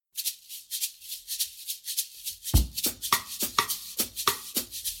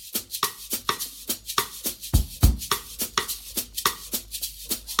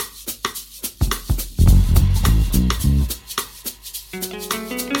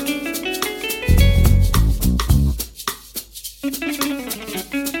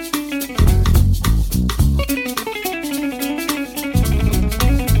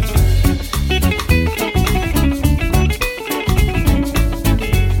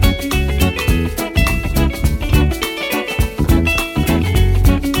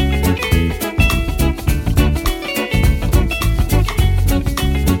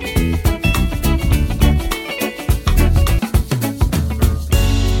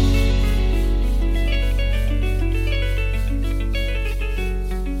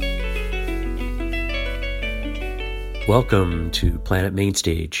Welcome to Planet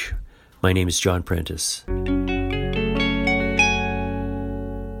Mainstage. My name is John Prentice.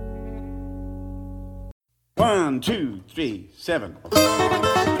 One, two, three, 7.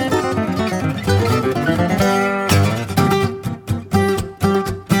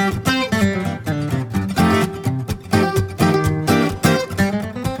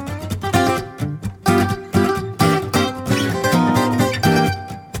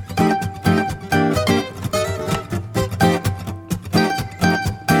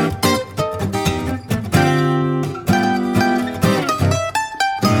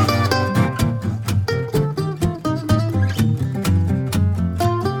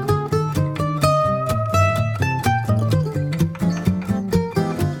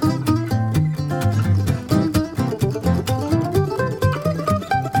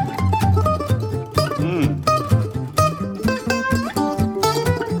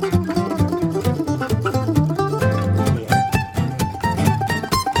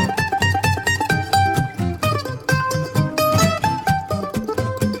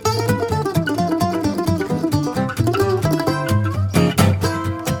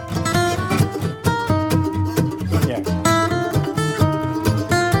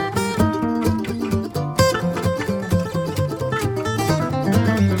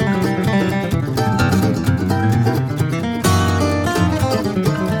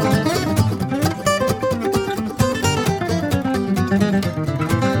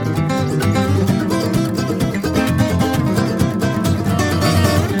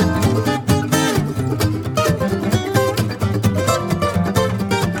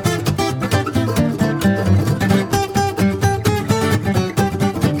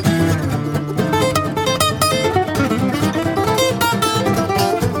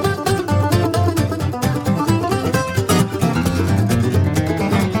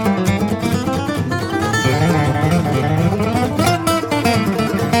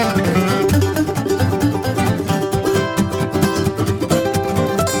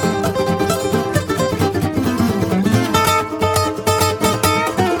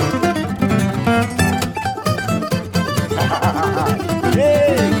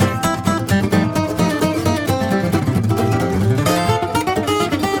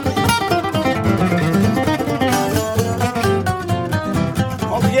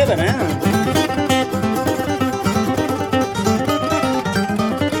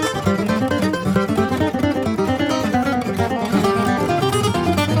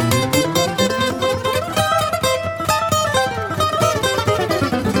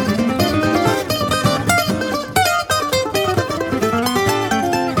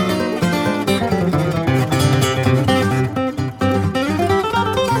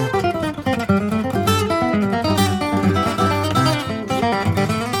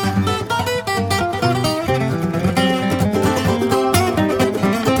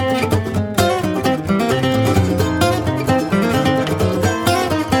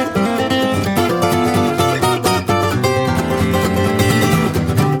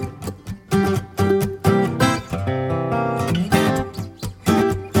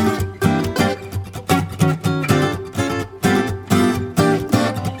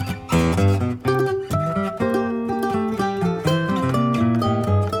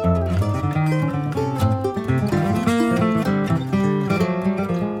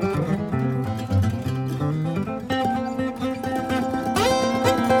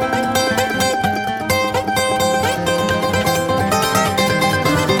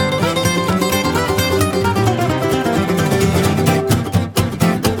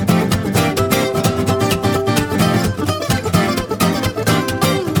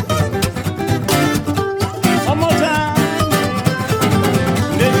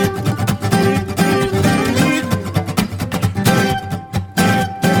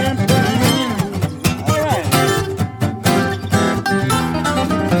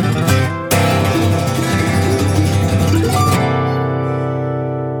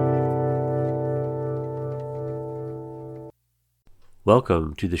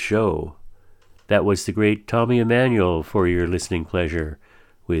 Welcome to the show. That was the great Tommy Emmanuel for your listening pleasure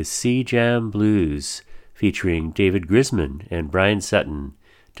with Sea Jam Blues featuring David Grisman and Brian Sutton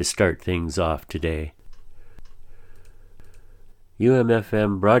to start things off today.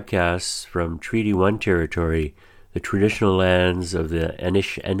 UMFM broadcasts from Treaty 1 territory, the traditional lands of the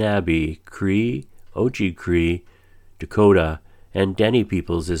Anishinaabe, Cree, Oji-Cree, Dakota, and Dene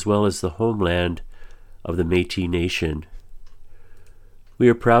peoples, as well as the homeland of the Métis Nation. We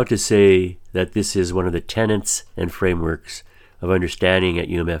are proud to say that this is one of the tenets and frameworks of understanding at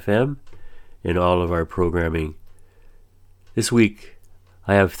UMFM in all of our programming. This week,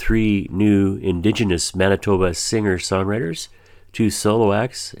 I have 3 new Indigenous Manitoba singer-songwriters, 2 solo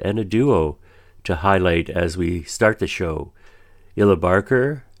acts, and a duo to highlight as we start the show. Illa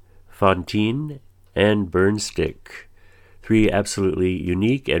Barker, Fontaine, and Burnstick. 3 absolutely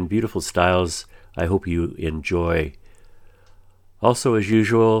unique and beautiful styles I hope you enjoy. Also, as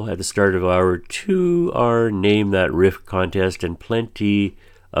usual, at the start of hour 2, our Name That Riff contest and plenty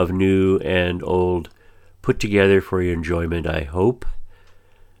of new and old put together for your enjoyment, I hope.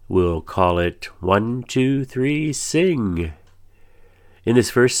 We'll call it 1, 2, 3, Sing! In this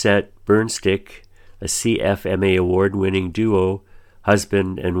first set, Burnstick, a CFMA award-winning duo,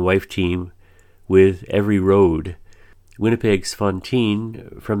 husband and wife team with Every Road. Winnipeg's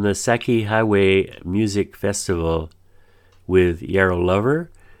Fontaine from the Saki Highway Music Festival with Yarrow Lover.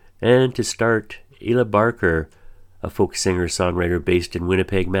 And to start, Illa Barker, a folk singer-songwriter based in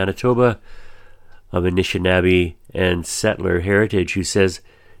Winnipeg, Manitoba, of Anishinaabe and settler heritage, who says,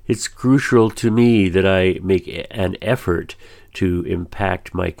 "It's crucial to me that I make an effort to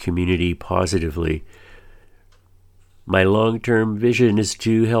impact my community positively. My long-term vision is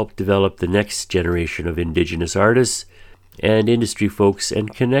to help develop the next generation of Indigenous artists and industry folks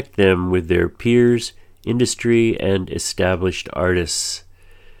and connect them with their peers, industry, and established artists."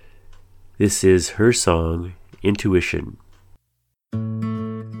 This is her song, Intuition.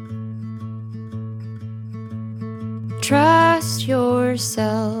 Trust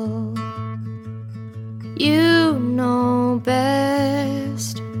yourself, you know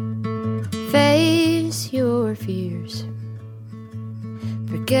best. Face your fears,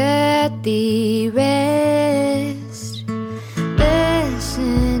 forget the rest.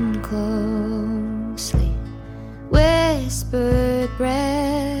 Listen closely, whispered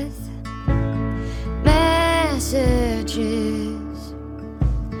breath, messages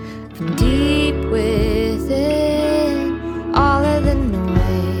from deep within. All of the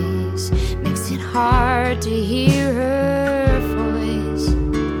noise makes it hard to hear her voice.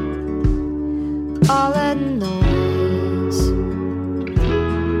 All of the noise.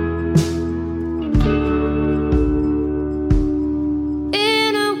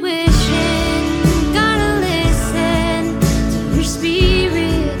 Intuition, gotta listen to your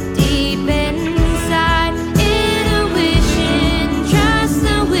spirit deep inside. Intuition, trust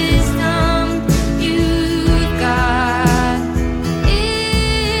the wisdom you've got. Intuition.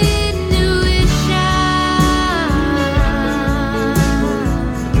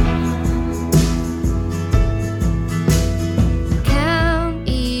 Count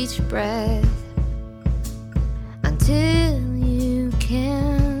each breath until you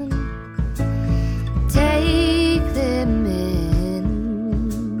can take them in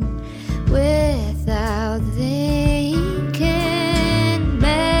without thinking.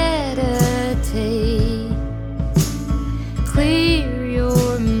 Meditate, clear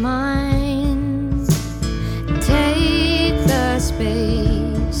your mind, take the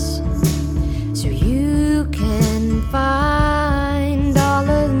space so you can find all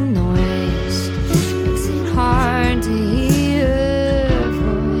of the noise.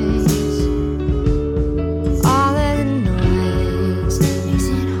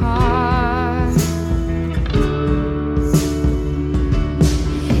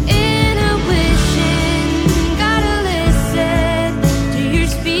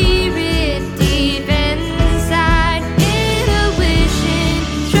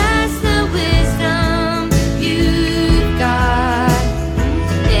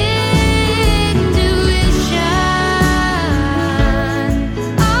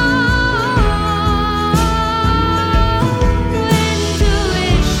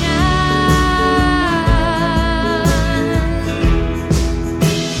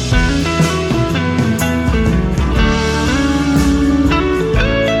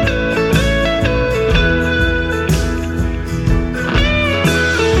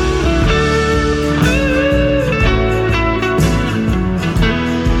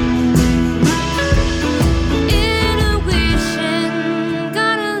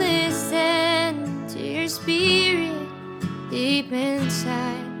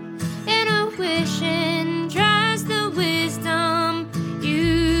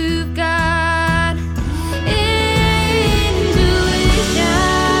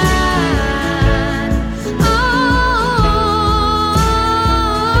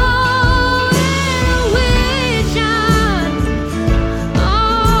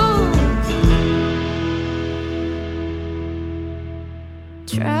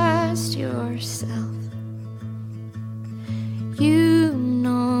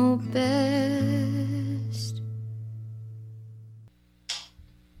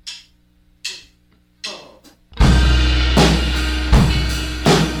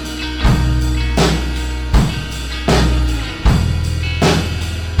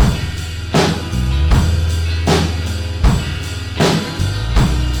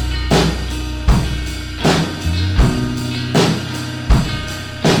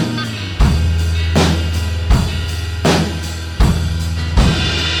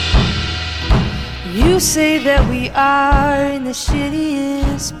 say that we are in the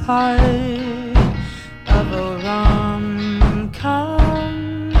shittiest part of a rom-com.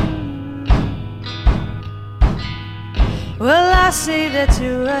 Well, I say that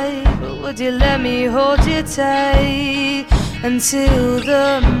you're right, but would you let me hold you tight until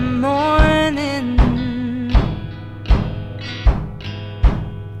the morning?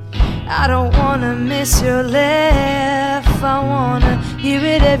 I don't wanna miss your laugh, I wanna hear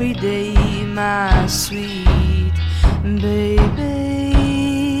it every day, my sweet baby.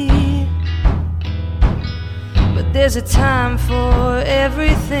 But there's a time for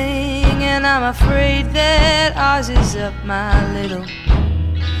everything, and I'm afraid that ours is up, my little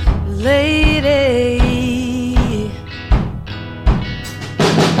lady.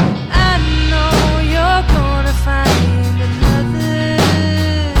 I know you're gonna find another,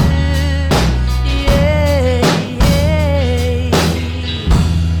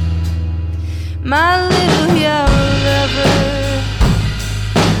 my little yellow lover.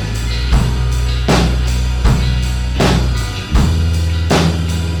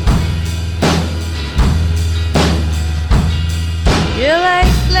 You're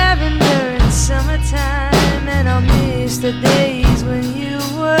like lavender in summertime, and I'll miss the days when you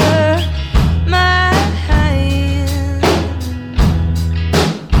were mine.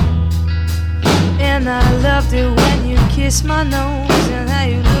 And I loved it when you kissed my nose, and how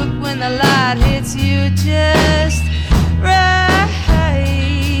you look when the light hits you just right.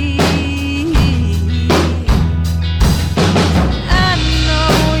 I know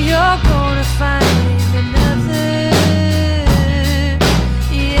you're gonna find another,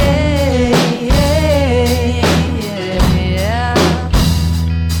 yeah, yeah, yeah.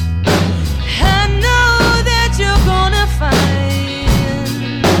 I know that you're gonna find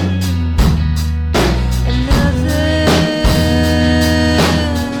another,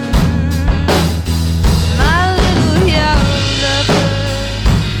 my little yellow lover.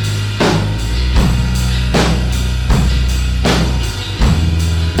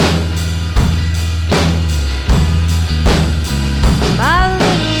 My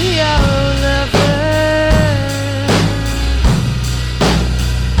little yellow lover.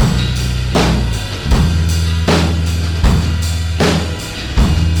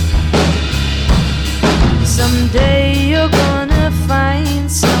 Someday you're gonna find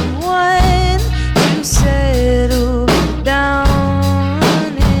someone to settle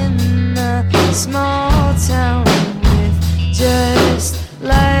down in a small town with, just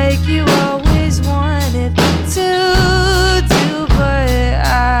like you always wanted to do. But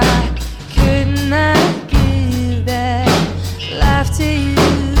I could not give that life to you.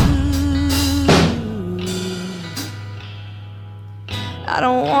 I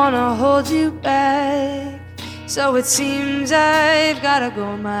don't wanna hold you back, so it seems I've gotta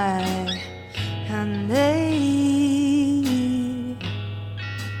go, my honey.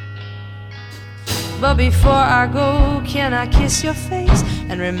 But before I go, can I kiss your face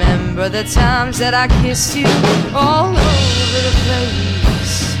and remember the times that I kissed you all over the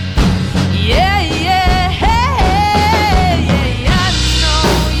place? Yeah, yeah, hey, yeah. I know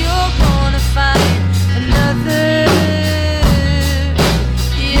you're gonna find another,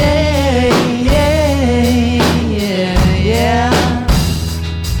 yeah, yeah.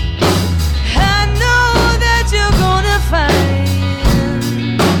 I know that you're gonna find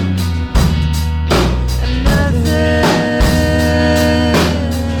another,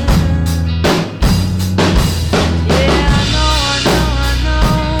 yeah. I know,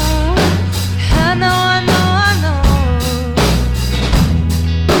 I know, I know.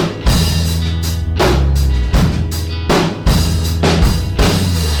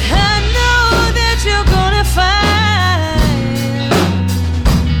 I know that you're gonna find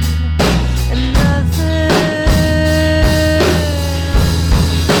another,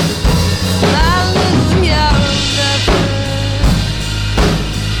 my little yellow lover.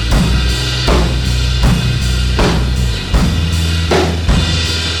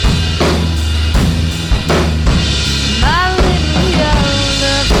 My little yellow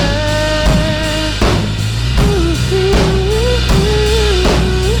lover. Ooh, ooh,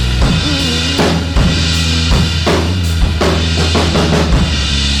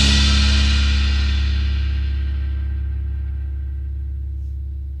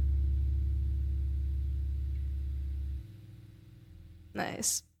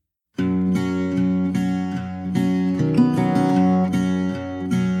 Nice.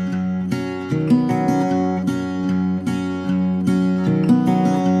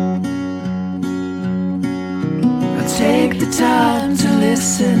 I take the time to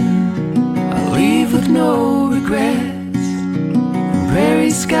listen, I leave with no regrets. From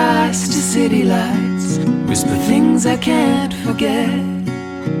prairie skies to city lights, Whisper things I can't forget,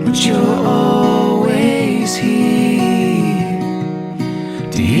 but you're always here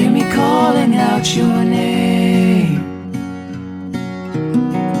to hear me calling out your name.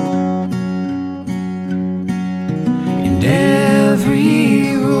 And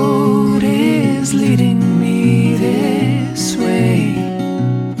every road is leading me this way,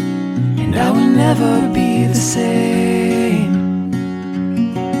 and I will never be the same.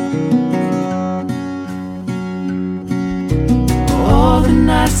 All the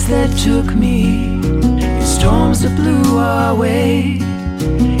nights that took me, the storms that blew our way,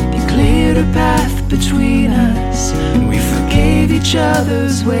 they cleared a path between us, and we forgave each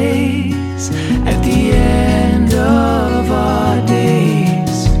other's ways. At the end of our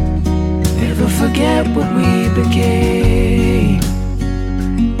days, never forget what we became.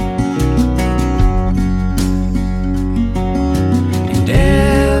 And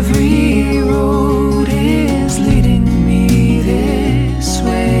every road is leading me this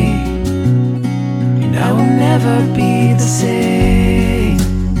way, and I will never be the same.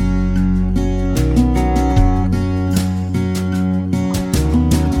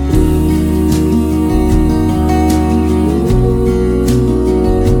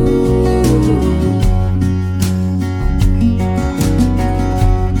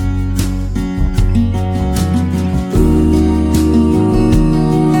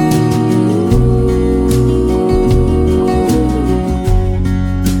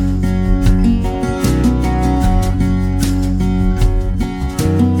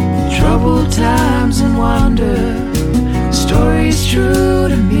 Times and wonder, stories true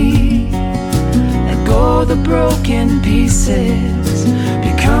to me. Let go the broken pieces,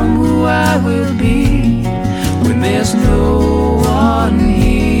 become who I will be. When there's no one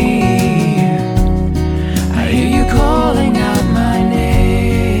here, I hear you calling out my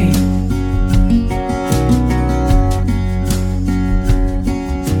name.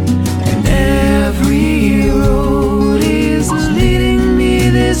 And every road is leading me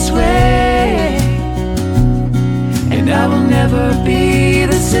this way, I will never be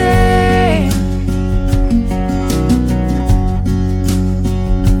the same.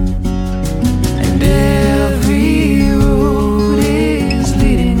 And every road is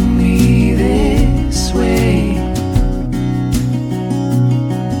leading me this way,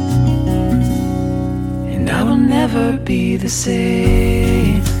 and I will never be the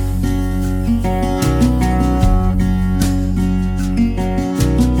same.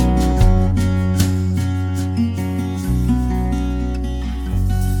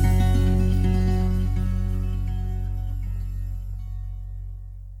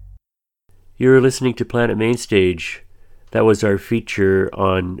 You're listening to Planet Mainstage. That was our feature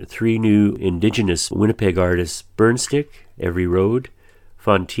on 3 new Indigenous Winnipeg artists: Burnstick, Every Road;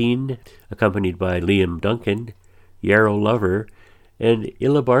 Fontaine, accompanied by Liam Duncan; Yarrow Lover; and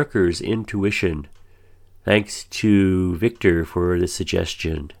Illa Barker's Intuition. Thanks to Victor for the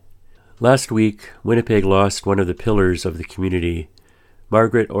suggestion. Last week, Winnipeg lost one of the pillars of the community.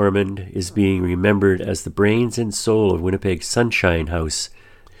 Margaret Ormond is being remembered as the brains and soul of Winnipeg's Sunshine House,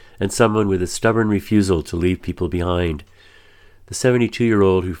 and someone with a stubborn refusal to leave people behind. The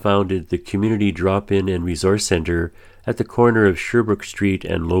 72-year-old who founded the Community Drop-In and Resource Center at the corner of Sherbrooke Street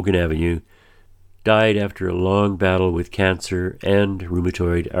and Logan Avenue died after a long battle with cancer and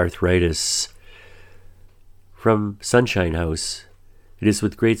rheumatoid arthritis. From Sunshine House, it is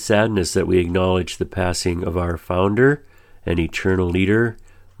with great sadness that we acknowledge the passing of our founder and eternal leader,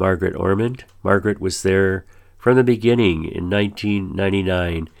 Margaret Ormond. Margaret was there from the beginning in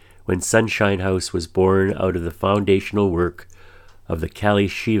 1999, when Sunshine House was born out of the foundational work of the Kali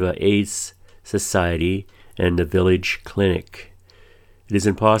Shiva AIDS Society and the Village Clinic. It is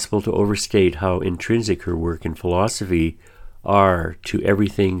impossible to overstate how intrinsic her work and philosophy are to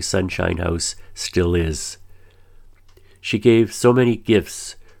everything Sunshine House still is. She gave so many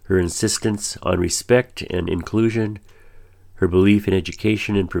gifts: her insistence on respect and inclusion, her belief in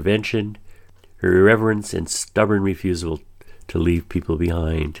education and prevention, her irreverence and stubborn refusal to leave people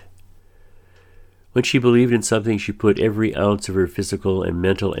behind. When she believed in something, she put every ounce of her physical and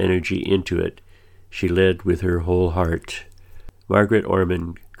mental energy into it. She led with her whole heart. Margaret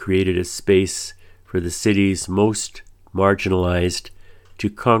Ormond created a space for the city's most marginalized to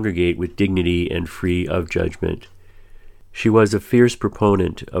congregate with dignity and free of judgment. She was a fierce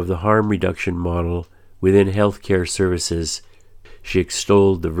proponent of the harm reduction model within healthcare services. She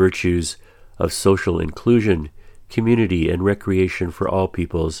extolled the virtues of social inclusion, community, and recreation for all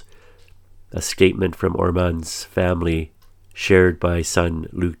peoples, a statement from Ormond's family, shared by son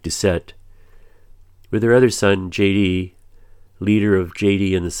Luc Doucette. With her other son, J.D., leader of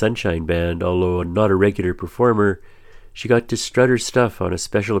JD and the Sunshine Band, although not a regular performer, she got to strut her stuff on a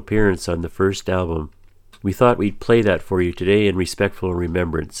special appearance on the first album. We thought we'd play that for you today in respectful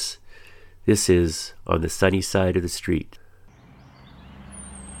remembrance. This is On the Sunny Side of the Street.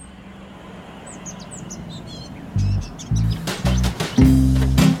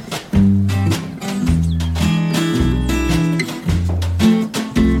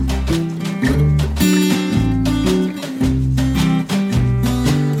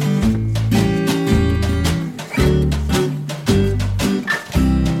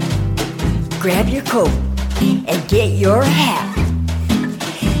 Grab your coat and get your hat.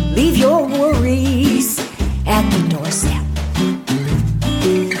 Leave your worries at the doorstep.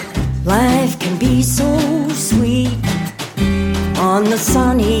 Life can be so sweet on the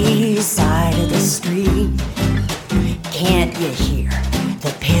sunny side of the street. Can't you hear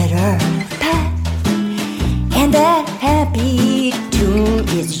the pitter-pat? And that happy tune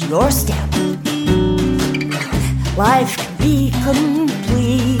is your step. Life can be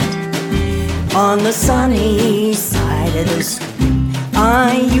complete on the sunny side of the street.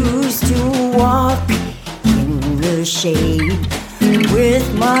 I used to walk in the shade with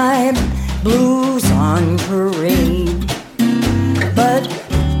my blues on parade. But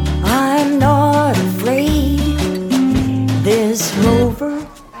I'm not afraid. This rover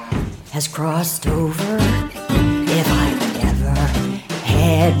has crossed over. If I ever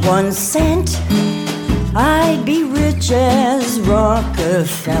had 1 cent, I'd be rich as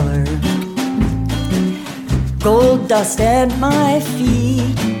Rockefeller. Gold dust at my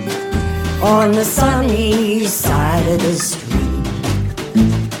feet on the sunny side of the street.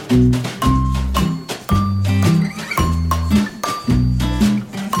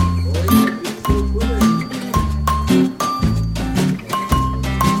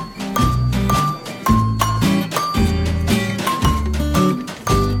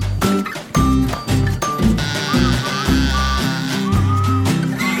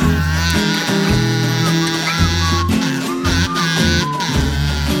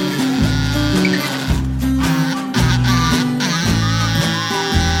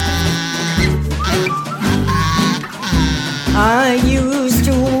 I used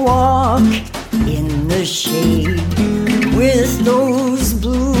to walk in the shade with those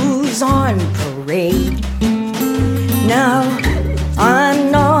blues on parade. Now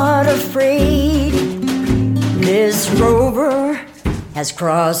I'm not afraid. This rover has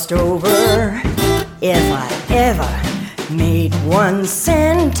crossed over. If I ever made 1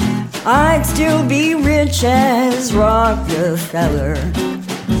 cent, I'd still be rich as Rockefeller.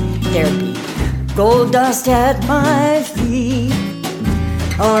 There'd be gold dust at my feet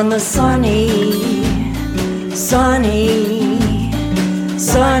on the sunny, sunny,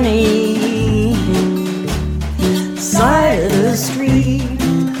 sunny side of the street.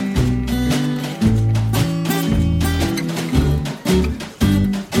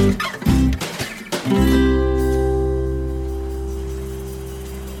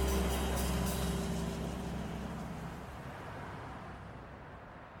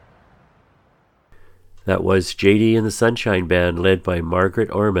 That was JD and the Sunshine Band, led by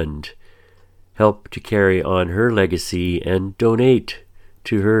Margaret Ormond. Help to carry on her legacy and donate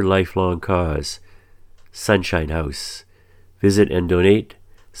to her lifelong cause, Sunshine House. Visit and donate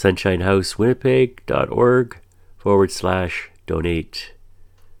sunshinehousewinnipeg.org/donate.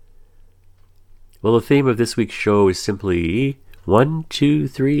 Well, the theme of this week's show is simply 1, 2,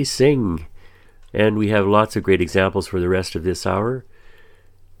 3, sing. And we have lots of great examples for the rest of this hour.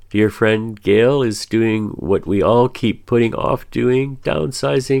 Dear friend Gail is doing what we all keep putting off doing,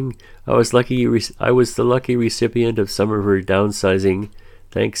 downsizing. I was the lucky recipient of some of her downsizing.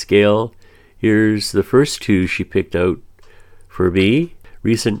 Thanks, Gail. Here's the first two she picked out for me.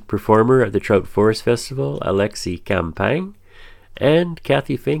 Recent performer at the Trout Forest Festival, Alexi Campagne, and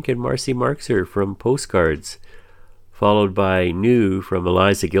Kathy Fink and Marcy Marxer from Postcards, followed by new from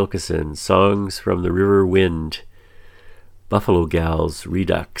Eliza Gilkison, Songs from the River Wind, Buffalo Gals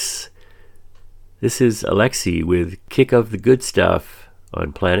Redux. This is Alexi with Kick of the Good Stuff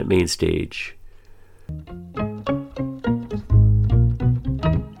on Planet Mainstage.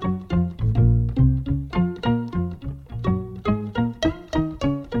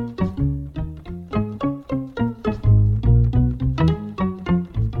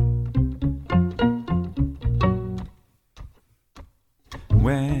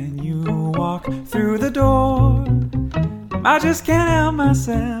 When you walk through the door, I just can't help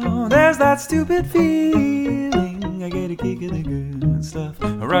myself. There's that stupid feeling. I get a kick of the good stuff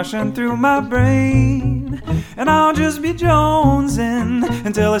rushing through my brain, and I'll just be jonesing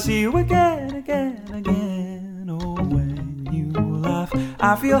until I see you again. Oh, when you laugh,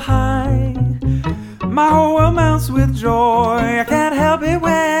 I feel high. My whole world melts with joy. I can't help it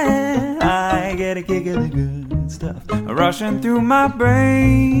when I get a kick of the good stuff rushing through my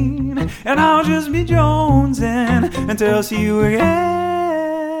brain. And I'll just be jonesing until I see you again.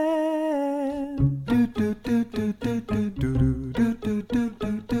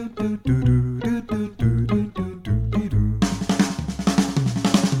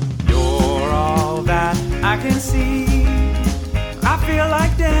 You're all that I can see. I feel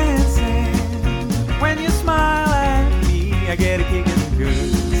like dancing when you smile at me. I get a kick of the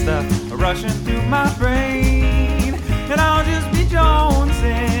good stuff rushing through my brain. And I'll just be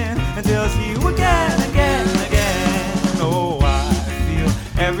jonesing until I see you again, again, again. Oh, I feel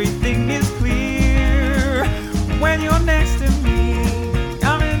everything is clear when you're next to me.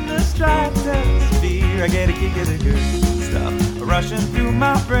 I'm in the stratosphere. I get a kick of the good stuff rushing through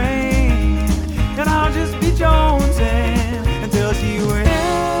my brain. And I'll just be jonesing until I see you again.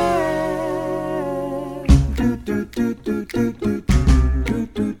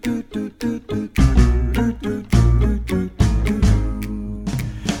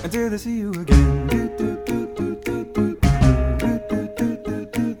 Until I see you again.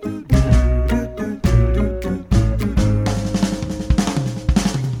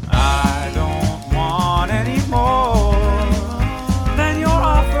 I don't want any more than you're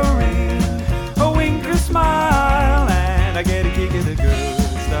offering. A wink or smile, and I get a kick of the good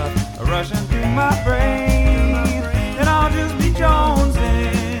stuff rushing through my brain. And I'll just be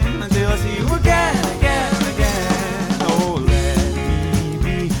jonesing until I see you again, again, again. Oh, let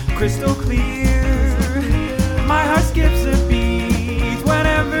me be crystal clear. My heart skips a beat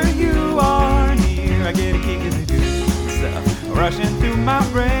whenever you are near. I get a kick of the good stuff rushing through my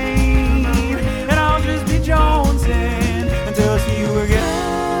brain. And I'll just be jonesing until I see you again.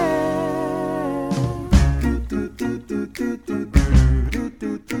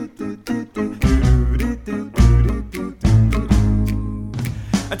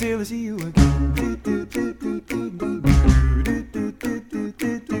 Until I see you again.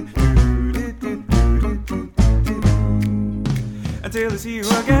 Until I see you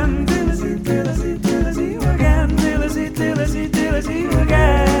again. Till I see, till I see, till I see you again. Till I see, till I see, till I see you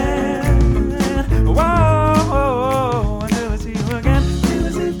again. Whoa, until I see you again. Till I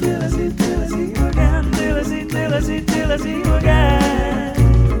see, till I see, till I see you again. Till I see, till I see, till I see you again.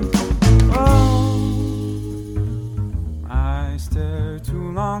 Oh, I stare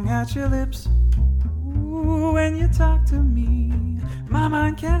too long at your lips. Ooh, when you talk to me, my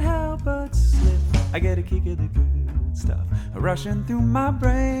mind can't help but slip. I get a kick of the good stuff rushing through my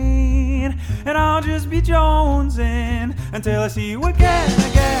brain. And I'll just be jonesing until I see you again,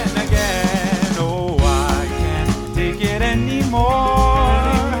 again, again. Oh, I can't take it anymore.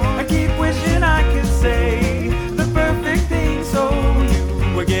 I keep wishing I could say the perfect thing, so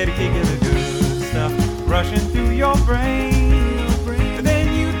you would get a kick of the good stuff rushing through your brain. And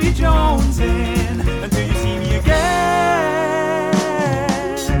then you'd be jonesing until you see me again.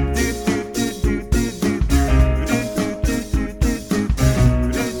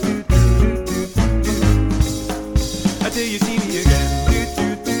 Until you see me again.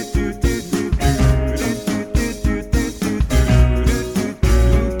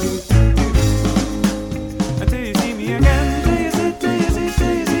 Until you see me again. Till you see, till you see,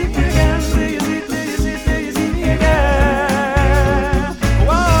 till you see me again. Till you see, till you see, till you see me again.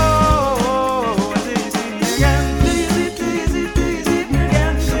 Whoa, until you see me again. Till you see, till you see, till you see me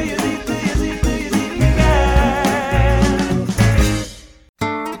again. Till you see, till you see, till you see me again.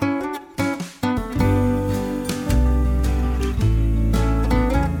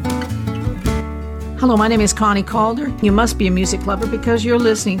 Hello, my name is Connie Calder. You must be a music lover because you're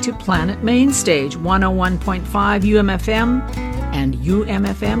listening to Planet Mainstage 101.5 UMFM and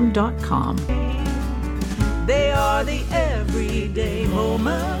umfm.com. They are the everyday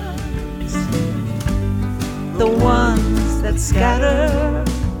moments, the ones that scatter,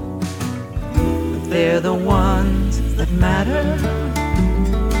 but they're the ones that matter.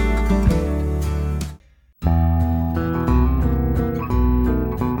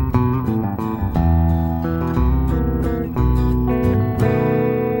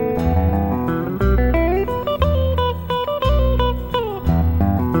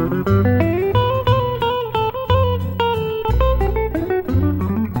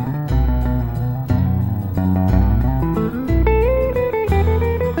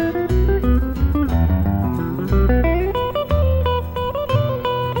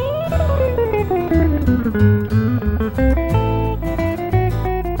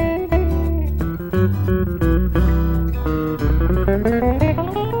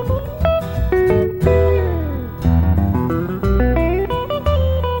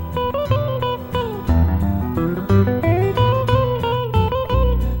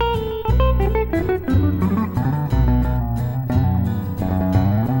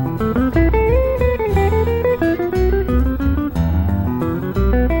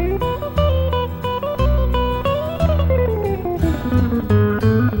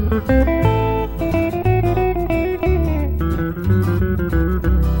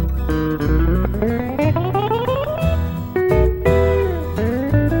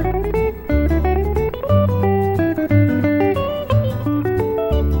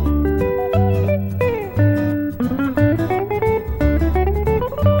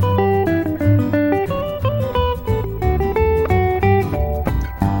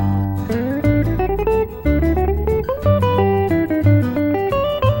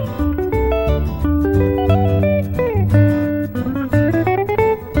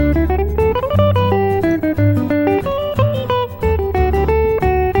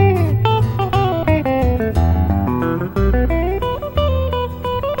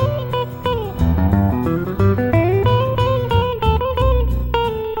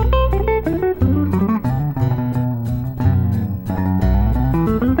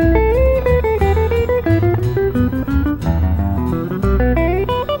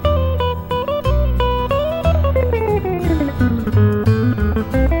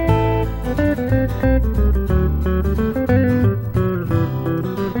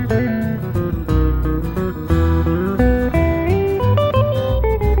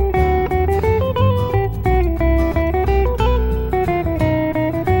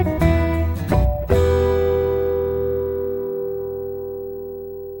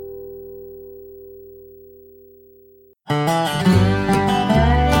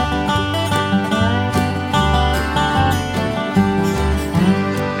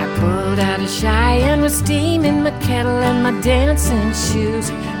 steam in my kettle and my dancing shoes.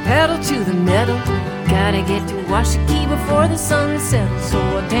 Pedal to the metal, gotta get to Washakie before the sun settles. So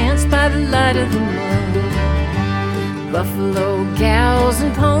I dance by the light of the moon. Buffalo gals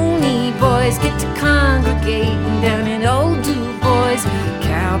and pony boys get to congregating down in Old Du Bois.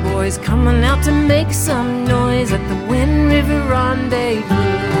 Cowboys coming out to make some noise at the Wind River Rendezvous.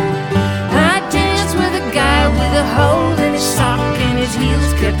 I danced with a guy with a hole in his sock, and his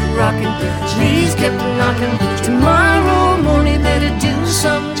heels kept rocking, knees kept knocking. Tomorrow morning better do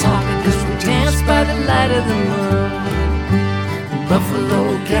some talking, 'cause we dance by the light of the moon.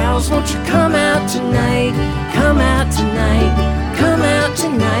 Buffalo gals, won't you come out tonight? Come out tonight, come out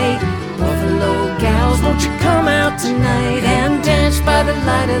tonight. Buffalo gals, won't you come out tonight and dance by the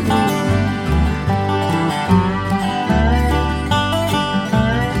light of the moon?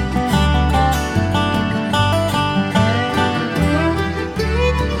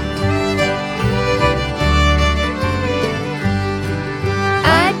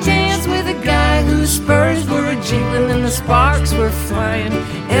 I danced with a guy whose spurs were jingling and the sparks were flying,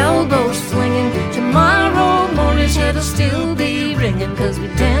 elbows flinging. Tomorrow morning's head'll still be ringing, 'cause we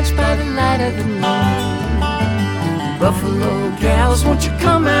dance by the light of the moon. Buffalo gals, won't you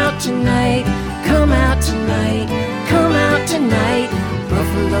come out tonight? Come out tonight, come out tonight.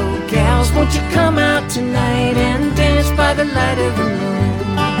 Buffalo gals, won't you come out tonight and dance by the light of the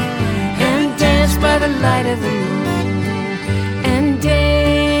moon? And dance by the light of the moon. And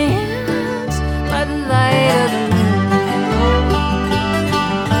dance by the light of the moon.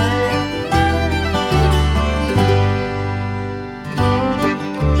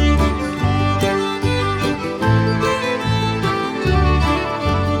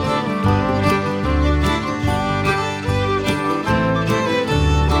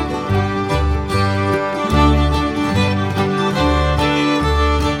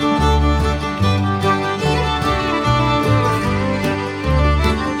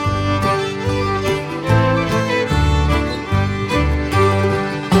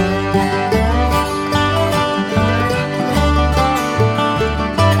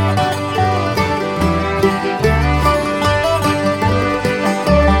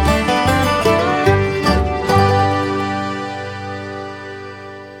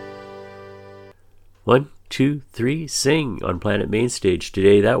 One, two, three, sing on Planet Mainstage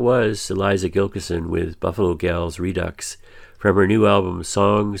today. That was Eliza Gilkyson with Buffalo Gals Redux from her new album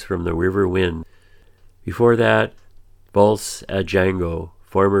Songs from the River Wind. Before that, Valse à Django,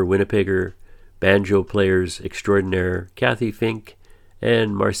 former Winnipegger, banjo players extraordinaire Kathy Fink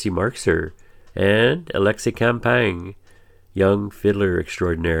and Marcy Marxer, and Alexei Campagne, young fiddler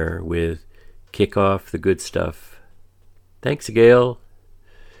extraordinaire with Kick Off the Good Stuff. Thanks, Gail.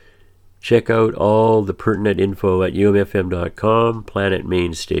 Check out all the pertinent info at umfm.com, Planet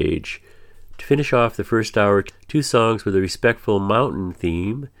Mainstage. To finish off the first hour, two songs with a respectful mountain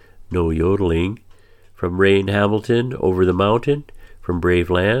theme, no yodeling, from Rain Hamilton, Over the Mountain, from Brave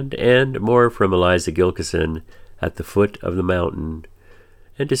Land, and more from Eliza Gilkyson, At the Foot of the Mountain.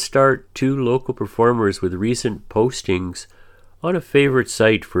 And to start, two local performers with recent postings on a favorite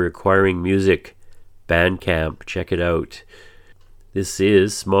site for acquiring music, Bandcamp. Check it out. This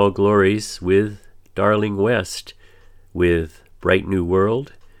is Small Glories with Darling West with Bright New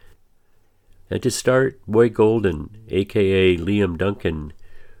World. And to start, Boy Golden, a.k.a. Liam Duncan.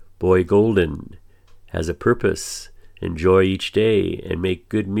 Boy Golden has a purpose, enjoy each day, and make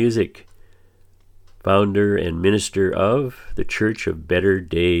good music. Founder and minister of the Church of Better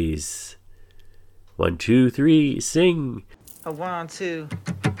Days. 1, 2, 3, sing. A 1, 2.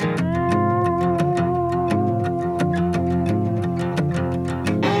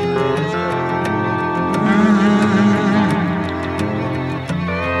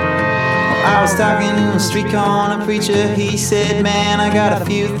 I was talking to a street corner preacher. He said, man, I got a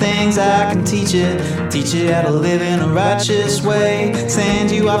few things I can teach you. Teach you how to live in a righteous way.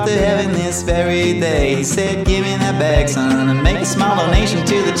 Send you off to heaven this very day. He said, give me that bag, son, and make a small donation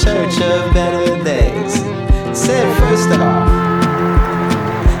to the Church of Better Days. He said, first of all,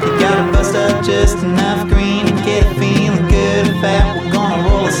 you gotta bust up just enough green to get feeling good and fat. We're gonna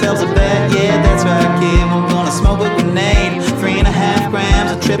roll ourselves a bet, yeah, that's right, kid. We're gonna smoke a grenade, 3.5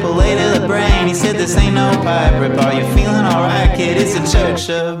 grams of AAA to the brain. He said, this ain't no pipe rip. Are you feeling alright, kid? It's the Church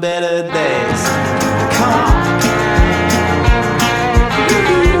of Better Days. Come on.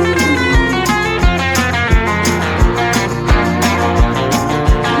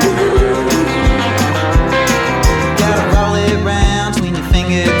 Gotta roll it round between your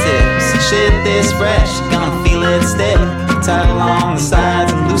fingertips. Shit this fresh, you're gonna feel it stick. Tight along the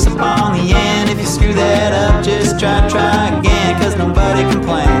sides and loose upon the end. If you screw that up, just try again, cause nobody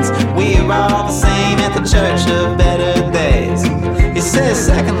complains. We're all the same at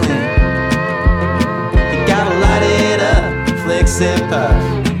puff.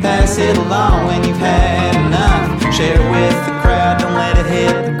 Pass it along when you've had enough. Share it with the crowd, don't let it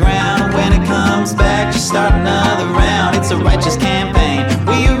hit the ground. When it comes back, just start another round. It's a righteous campaign,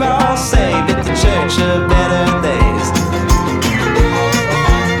 we're all saved at the Church of Better Days.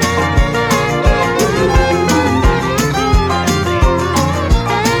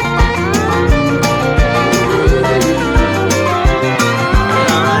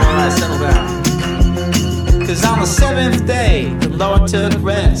 Cause on the seventh day, the Lord took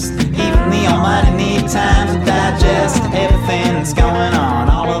rest. Even the Almighty need time to digest everything that's going on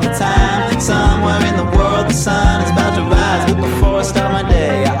all of the time. Somewhere in the world the sun is about to rise, but before I start my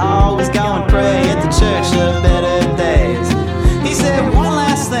day, I always go and pray at the Church of Better Days. He said one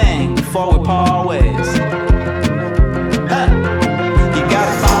last thing before we part ways. You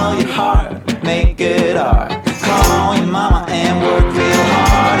gotta follow your heart, make good art. Call on your mama and work real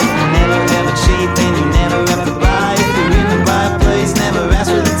hard. If you never ever cheat, then you never ever buy. If you're in the right place, never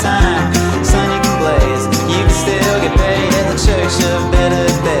ask for the time. Son, you can blaze, you can still get paid at the Church of Better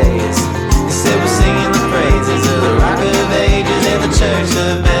Days. He said we're singing the praises of the Rock of Ages at the Church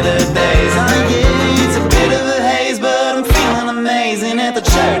of Better Days. Oh yeah, it's a bit of a haze, but I'm feeling amazing at the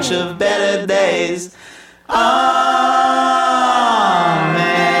Church of Better Days.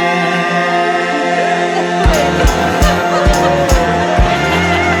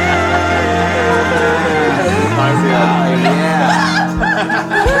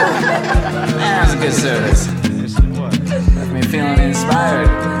 That was a good service. Left me feeling inspired.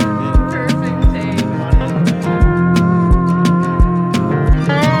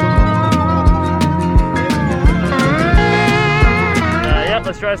 Yep,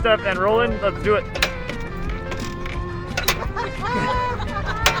 let's try stuff and rolling. Let's do it.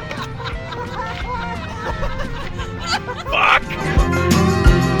 Fuck!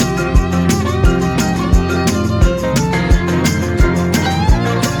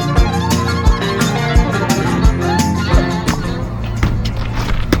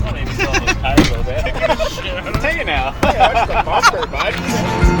 Hey now. Yeah, that's a bumper, bud.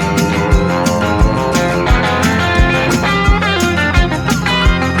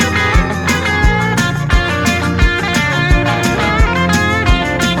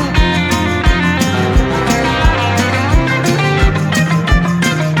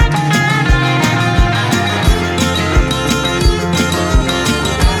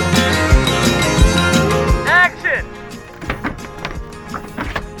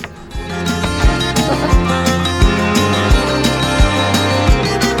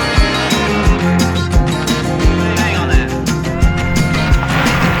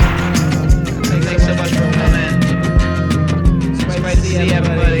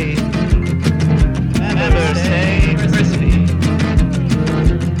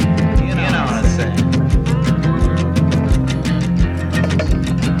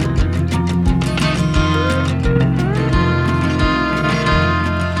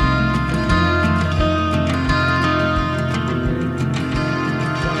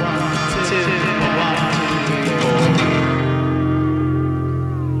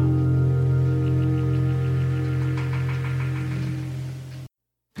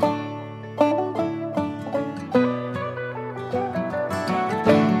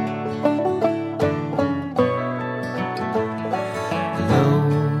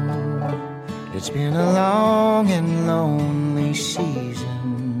 It's been a long and lonely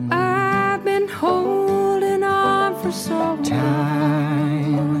season. I've been holding on for so long.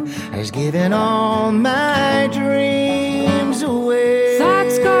 Time has given all my dreams away.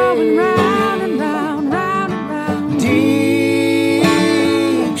 Thoughts going round and round, round and round. Deep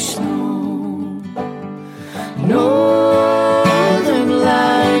snow, northern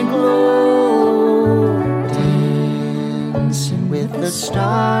light glow, dancing with the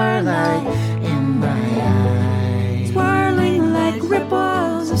starlight in my eyes, Swirling like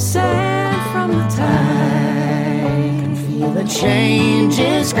ripples of sand from the tide. I can feel the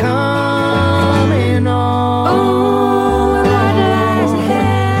changes coming on. Oh, and what lies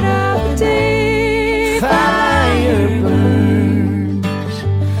ahead of the day? Fire burns,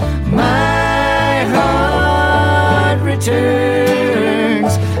 my heart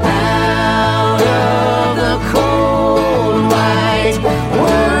returns out of the cold white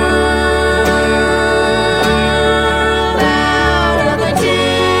world, out of the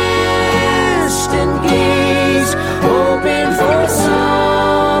distant gaze, hoping for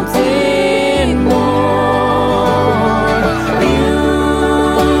something more.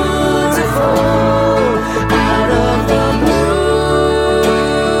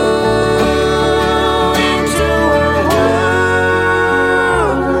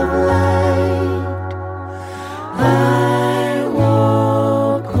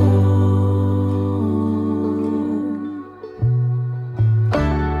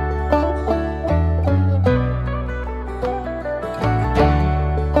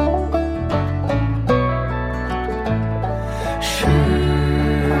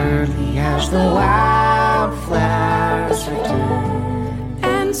 the wildflowers return.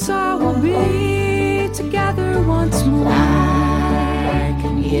 And so we'll be together once more. I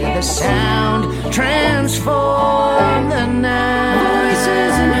can hear the sound transform the night.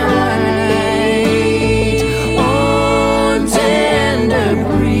 Voices in harmony on tender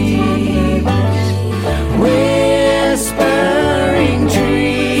breeze, whispering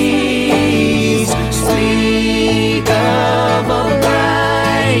trees speak of a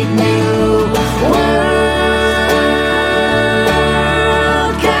bright new world,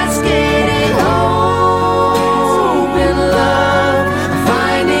 cascading hope and love,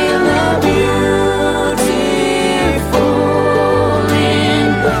 finding the beautiful in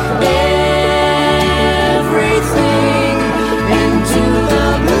everything, into the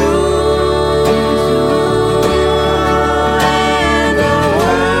blue and the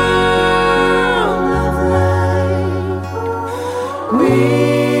world of light. We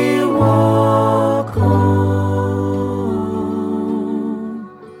walk on.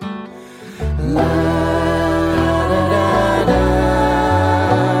 La da da da,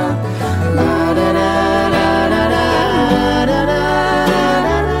 la da da da da da da da.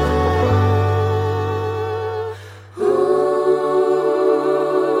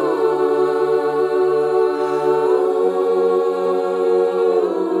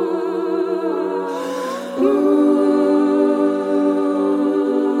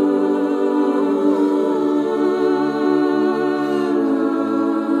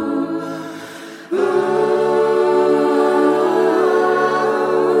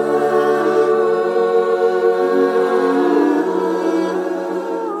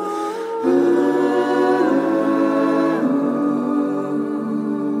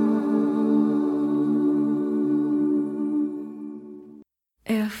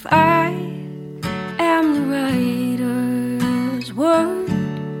 If I am the writer's word,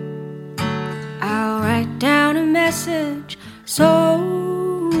 I'll write down a message, so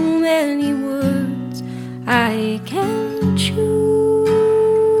many words I can choose.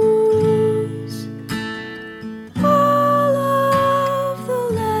 All of the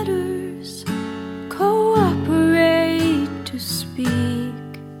letters cooperate to speak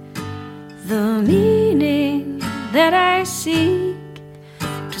the meaning that I seek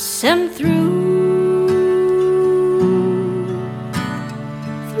to send through.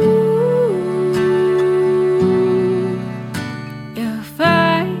 If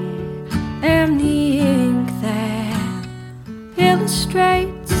I am the ink that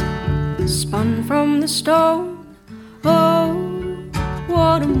illustrates, spun from the stone, oh,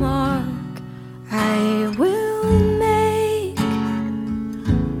 what a mark I will make.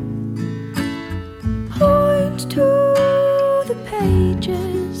 Point to the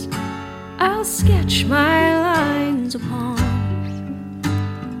pages, I'll sketch my lines upon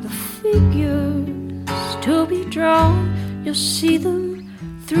the figures to be drawn. You'll see them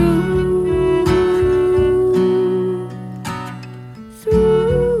through.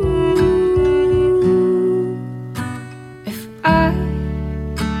 If I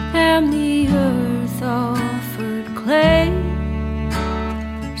am the earth offered clay,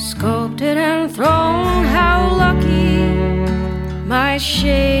 sculpted and thrown, how lucky my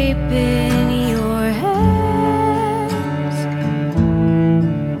shape in your hands.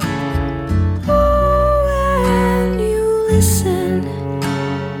 Oh, and you listen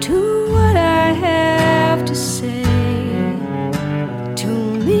to what I have to say. To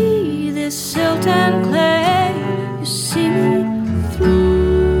me, this silt and clay, you see me through.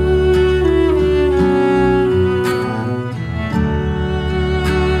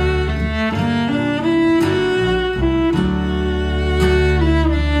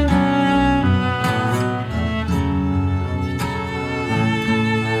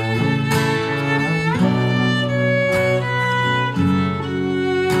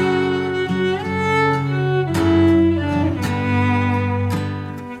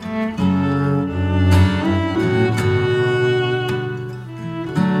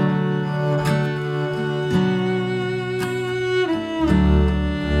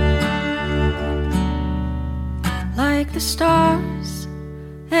 Like the stars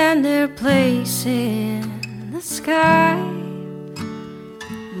and their place in the sky,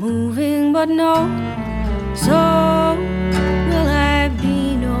 moving but known, so will I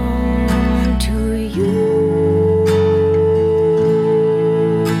be known to you.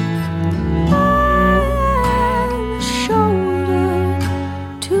 I am a shoulder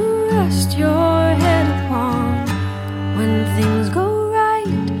to rest your head upon when things go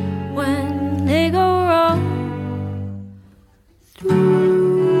right, when they go wrong.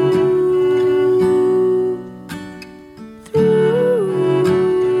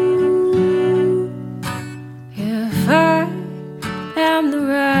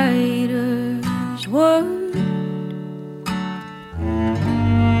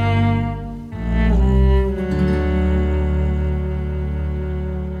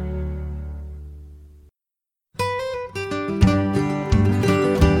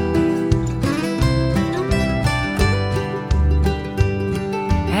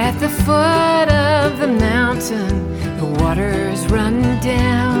 mountain, the waters run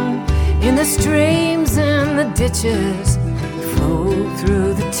down in the streams and the ditches, flow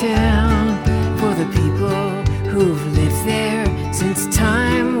through the town. For the people who've lived there since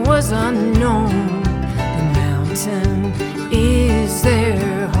time was unknown, the mountain is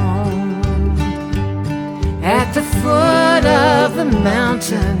their home. At the foot of the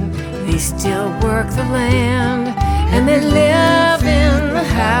mountain, they still work the land, and they live in the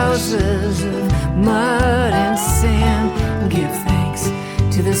houses of mud and sand, and give thanks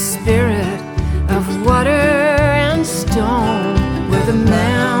to the spirit of water and stone, where the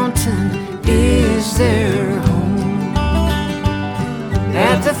mountain is their home.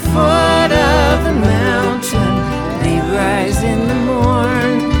 At the foot of the mountain, they rise in the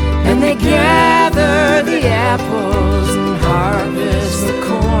morn, and they gather the apples and harvest the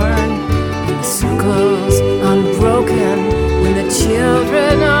corn. And the circle's unbroken when the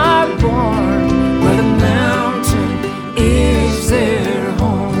children are born, where the mountain is their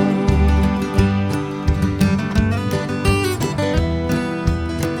home.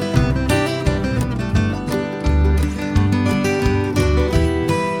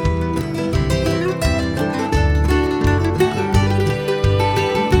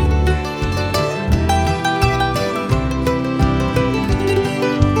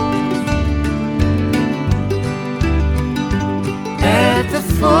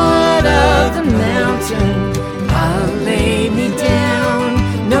 Foot of the mountain, I'll lay me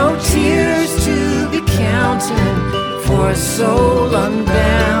down, no tears to be counting, for a soul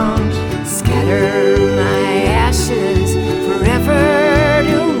unbound. Scatter my ashes forever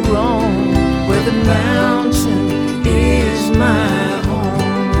to roam, where the mountain is my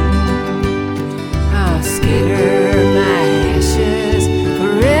home. I'll scatter my ashes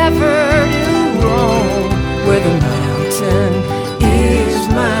forever to roam, where the mountain is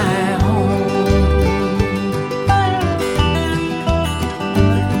my home.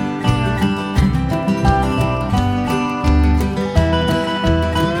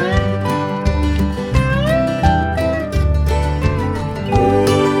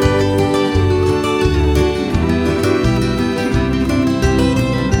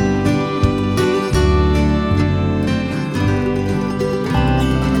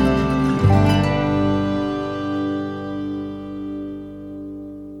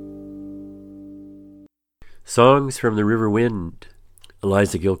 Songs from the River Wind,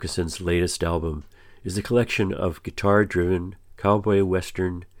 Eliza Gilkison's latest album, is a collection of guitar-driven cowboy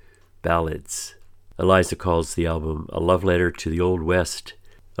western ballads. Eliza calls the album a love letter to the Old West.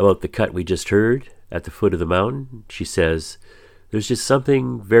 About the cut we just heard, At the Foot of the Mountain, she says, "There's just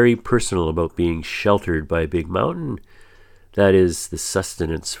something very personal about being sheltered by a big mountain that is the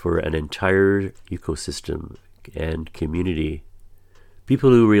sustenance for an entire ecosystem and community.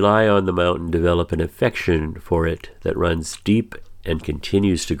 People who rely on the mountain develop an affection for it that runs deep and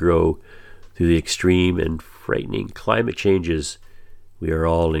continues to grow through the extreme and frightening climate changes we are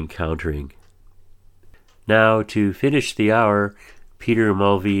all encountering." Now, to finish the hour, Peter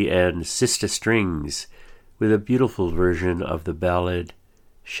Mulvey and Sista Strings with a beautiful version of the ballad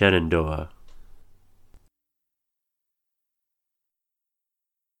Shenandoah.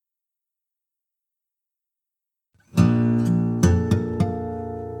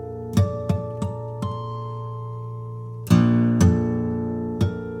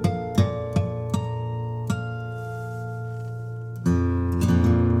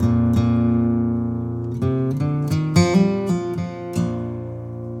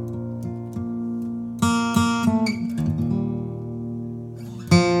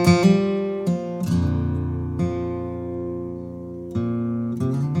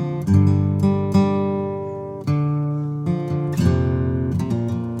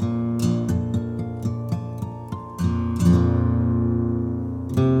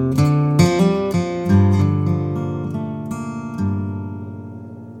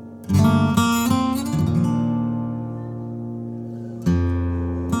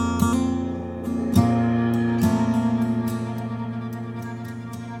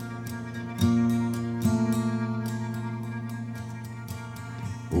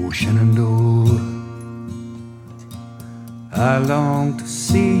 Shenandoah, I long to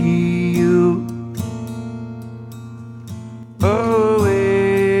see you away,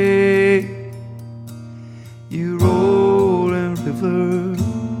 you rolling river.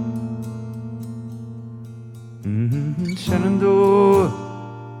 Shenandoah,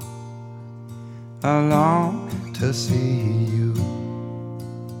 I long to see you away.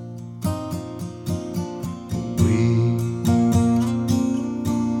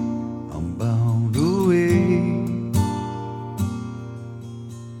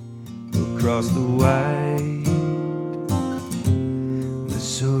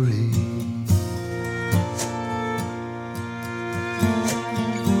 Missouri.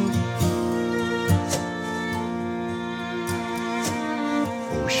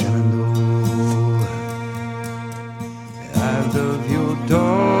 Oh, Shenandoah, I love your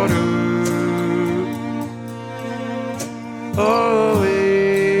daughter. Oh,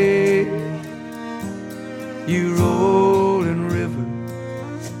 hey, you rolling river.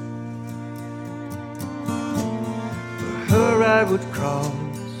 For her I would cross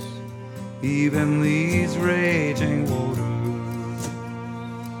even these raging waters.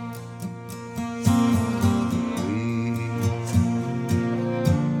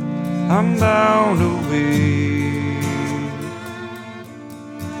 I'm bound away,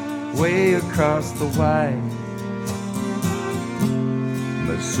 way across the wide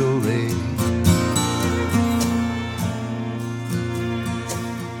Missouri.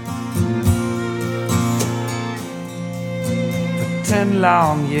 For 10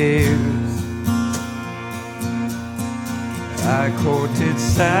 long years I courted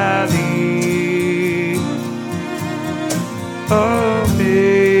Sally. Oh,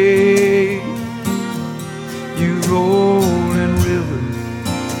 hey, you rolling river.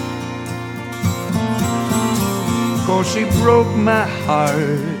 'Cause she broke my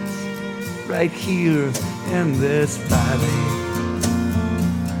heart right here in this valley.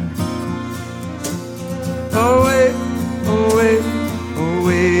 Away, away,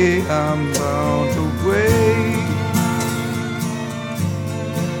 away, I'm bound away,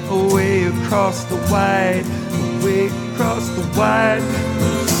 away across the wide, away across the wide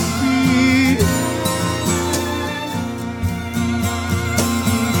sea.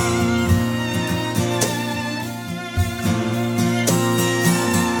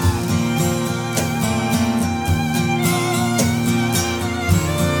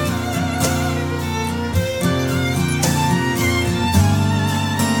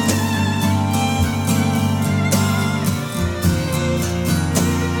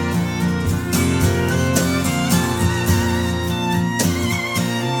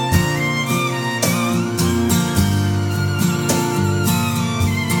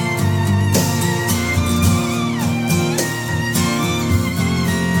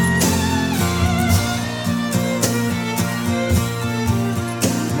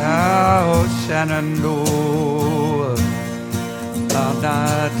 Shenandoah, I'll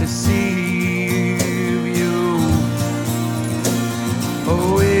not deceive you.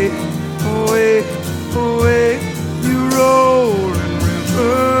 Away, away, away, you rolling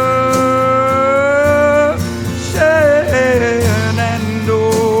river. Shenandoah,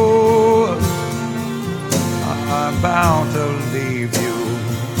 I'm bound to leave you.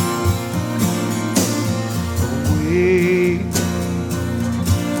 Away,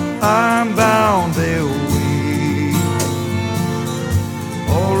 I'm bound their way,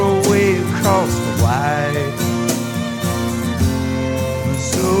 all the way across the wide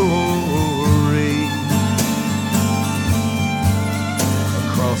Missouri,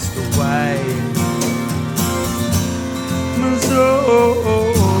 across the wide Missouri.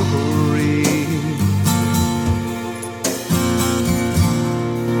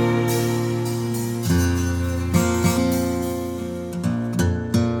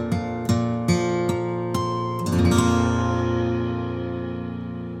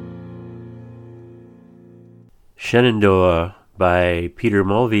 Shenandoah by Peter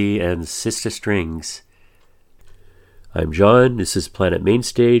Mulvey and Sister Strings. I'm John. This is Planet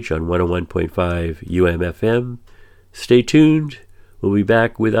Mainstage on 101.5 UMFM. Stay tuned. We'll be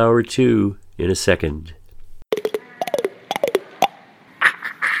back with Hour 2 in a second.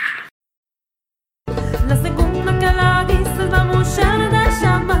 La segunda que la guisa es la mujer de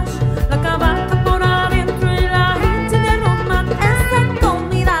Shamash, la cabalga por adentro y la gente de Roma. Esa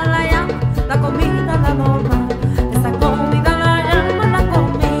comida la llama, la comida la norma. Esa comida la llama, la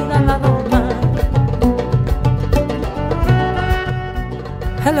comida la norma.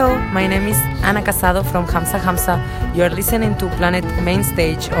 Hello, my name is Ana Casado from Hamsa Hamsa. You're listening to Planet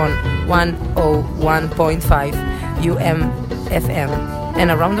Mainstage on 101.5 UMFM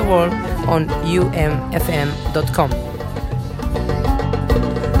and around the world on umfm.com.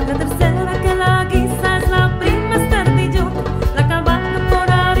 La tercera que la guisa es la prima Esterdillo, la cabalga por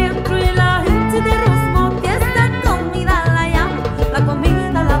adentro y la gente de Rosmont. Y esa comida la llama, la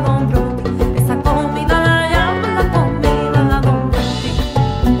comida la Don Brody. Esa comida la llama, la comida la Don Brody.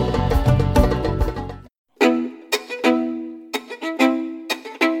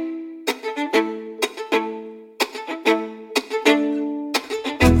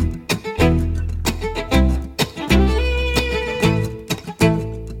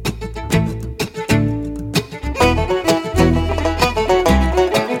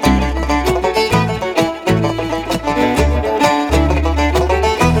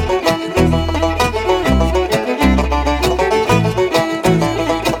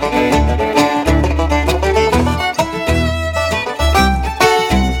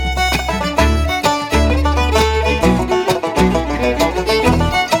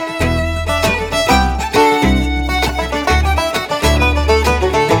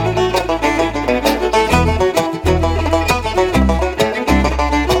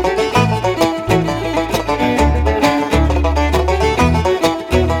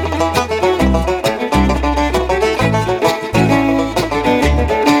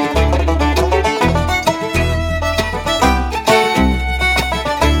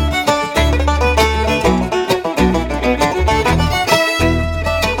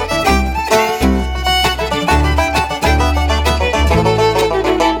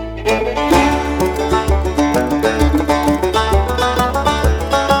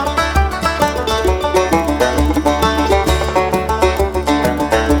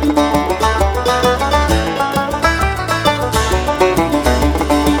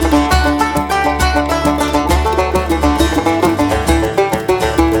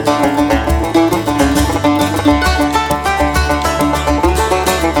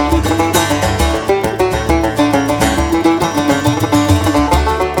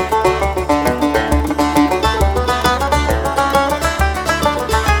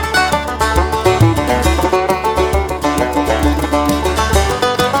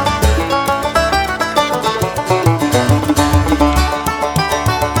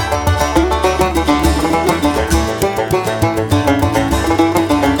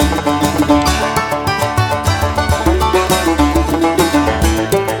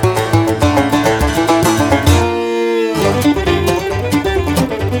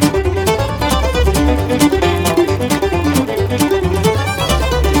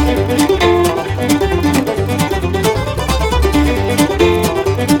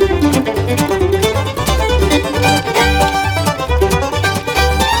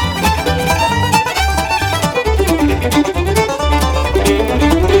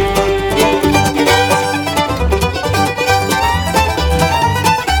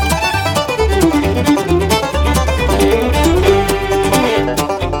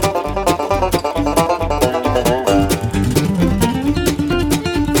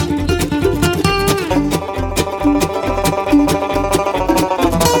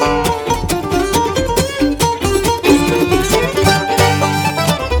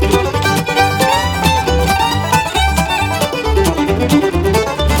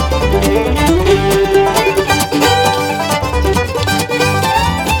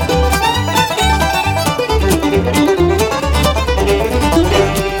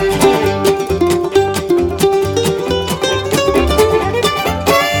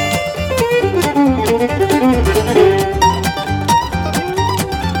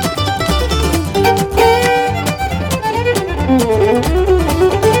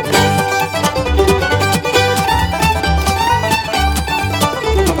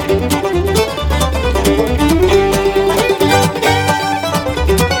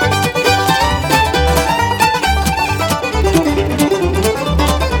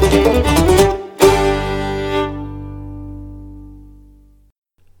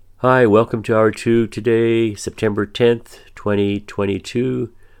 Hi, welcome to Hour 2 today, September 10th,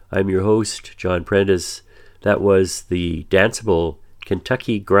 2022. I'm your host, John Prentice. That was the danceable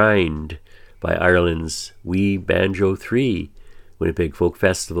Kentucky Grind by Ireland's Wee Banjo 3, Winnipeg Folk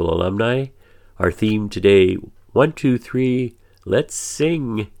Festival alumni. Our theme today, 1, 2, 3, let's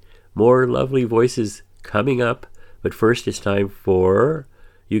sing. More lovely voices coming up, but first it's time for,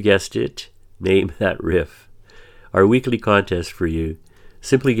 you guessed it, Name That Riff. Our weekly contest for you.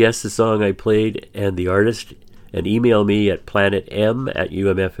 Simply guess the song I played and the artist and email me at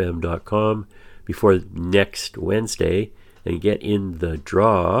planetm@umfm.com before next Wednesday and get in the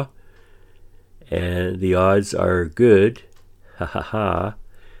draw. And the odds are good. Ha ha ha.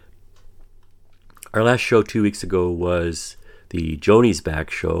 Our last show 2 weeks ago was the Joni's Back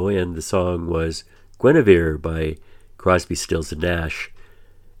show, and the song was Guinevere by Crosby, Stills and Nash.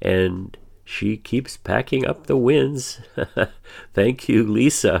 And she keeps packing up the wins. Thank you,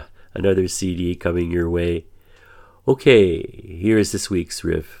 Lisa. Another CD coming your way. Okay, here is this week's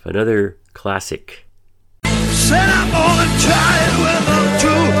riff. Another classic. Said I'm gonna try it when I'm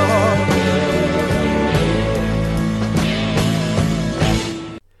too hard.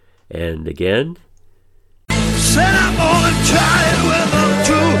 And again. Said I'm gonna try it when I'm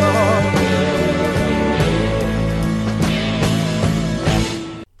too hard.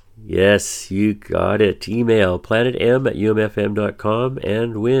 Yes, you got it. Email planetm@umfm.com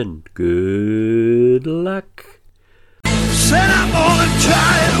and win. Good luck. Said I'm gonna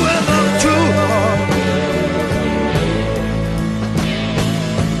try it when I'm too hard.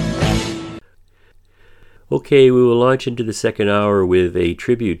 Okay, we will launch into the second hour with a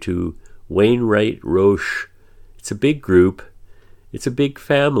tribute to Wainwright Roche. It's a big group. It's a big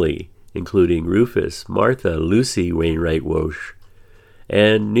family, including Rufus, Martha, Lucy Wainwright Roche.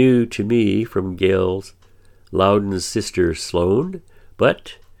 And new to me from Gail Loudon's sister Sloane.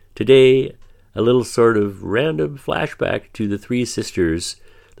 But today, a little sort of random flashback to the three sisters,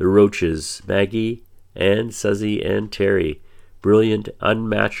 the Roaches, Maggie, and Suzy and Terry. Brilliant,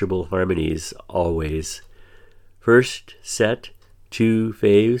 unmatchable harmonies, always. First set, two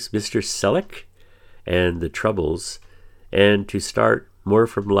faves, Mr. Selleck and the Troubles. And to start, more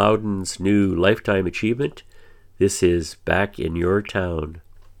from Loudon's new Lifetime Achievement, this is Back in Your Town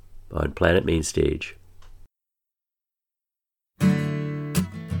on Planet Mainstage.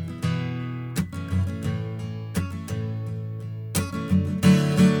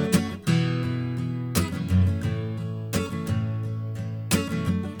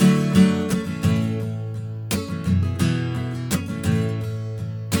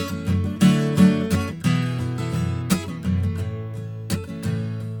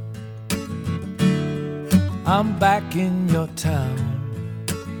 I'm back in your town.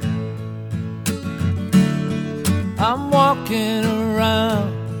 I'm walking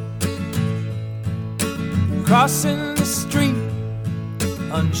around, crossing the street,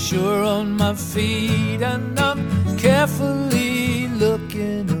 unsure on my feet, and I'm carefully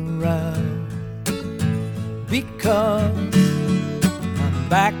looking around because I'm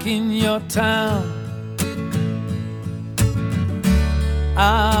back in your town.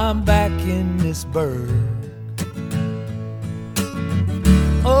 I'm back in this burg.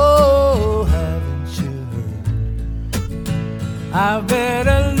 Oh, haven't you heard? I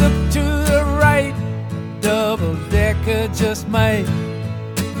better look to the right. Double-decker just might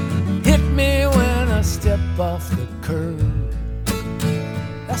hit me when I step off the curb.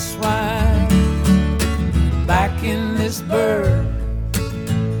 That's why I'm back in this burg.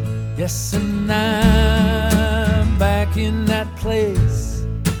 Yes, and I'm back in that place.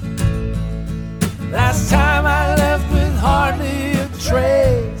 Last time I left with hardly a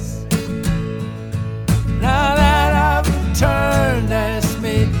trace. Now that I've returned, ask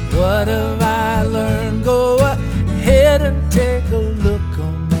me, what have I learned? Go ahead and take a look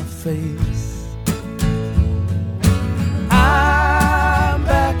on my face. I'm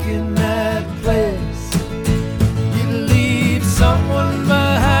back in that place. You leave someone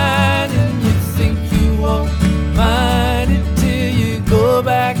behind and you think you won't mind it till you go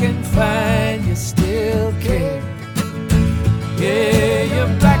back and find you still care. Yeah, you're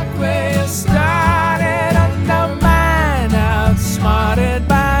back where you started, undermined, outsmarted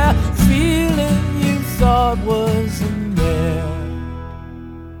by a feeling you thought wasn't there.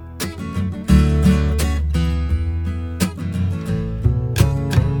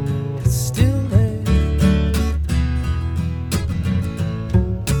 It's still there.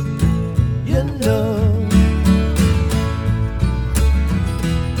 You know.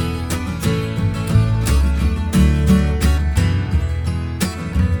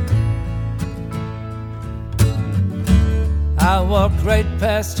 I walked right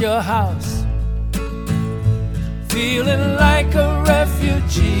past your house, feeling like a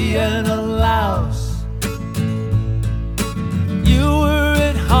refugee and a louse. You were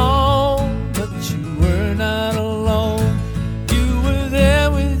at home, but you were not alone. You were there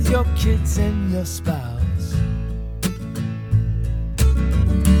with your kids and your spouse.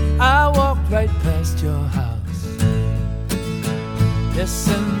 I walked right past your house. Yes,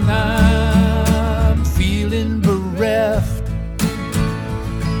 and I'm feeling bereft.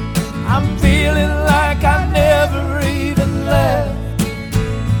 I'm feeling like I never even left.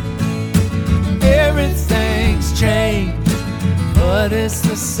 Everything's changed, but it's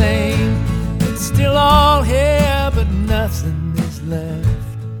the same. It's still all here, but nothing is left.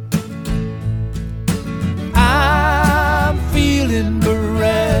 I'm feeling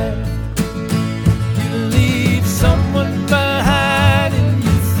bereft. You leave someone behind and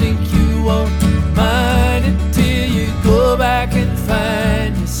you think you won't mind it till you go back and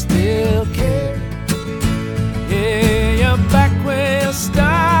find you still care. Yeah, you're back where you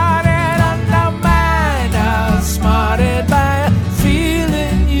started, undermined, outsmarted by a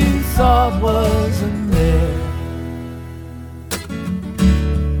feeling you thought wasn't there.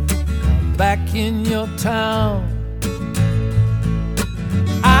 I'm back in your town.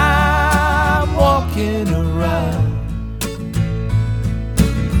 I'm walking around,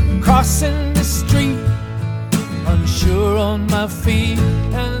 crossing the street, unsure on my feet,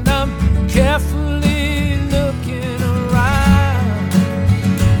 and I'm carefully looking around.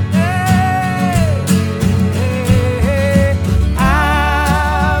 Hey, hey, hey,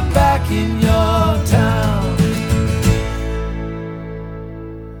 I'm back in your town.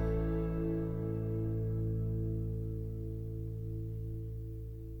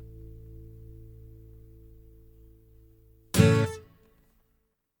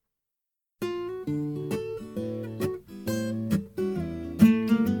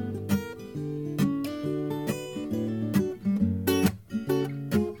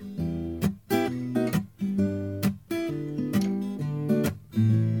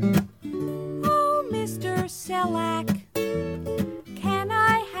 Oh, Mr. Selak, can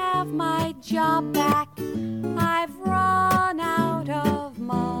I have my job back? I've run out of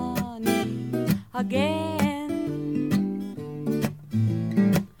money again.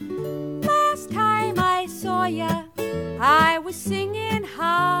 Last time I saw ya, I was singing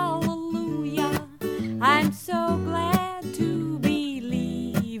hallelujah. I'm so glad to be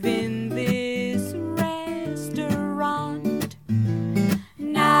leaving this restaurant.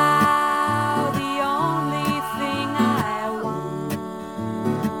 Now the only thing I want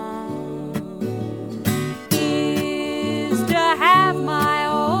is to have my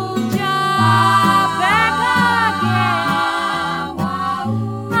old job back again.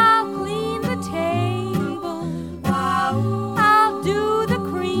 I'll clean the table, I'll do the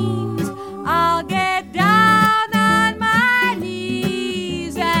creams, I'll get down on my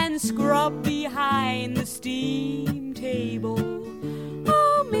knees and scrub behind the steam table.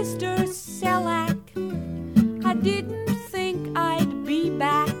 Oh, Mr. Selak, I didn't think I'd be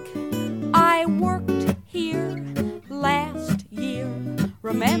back. I worked here last year,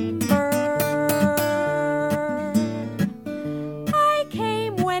 remember? I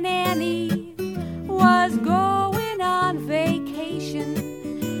came when Annie was going on vacation,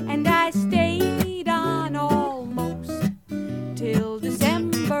 and I stayed on almost till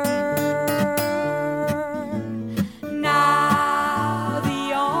December. Now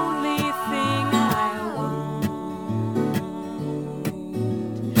the only thing I want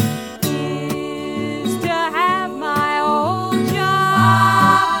is to have my old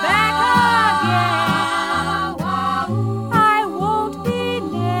job back again. I won't be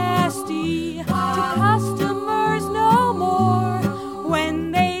nasty to customers no more.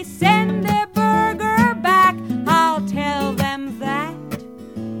 When they send their burger back, I'll tell them that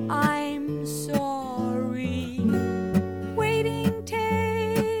I'm sorry. Waiting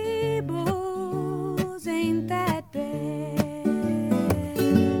tables ain't that bad.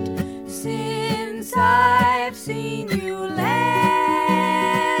 Since I've seen you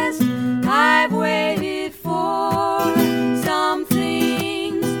last, I've waited for some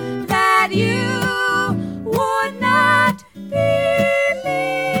things that you would not believe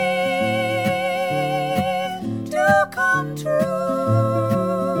to come true.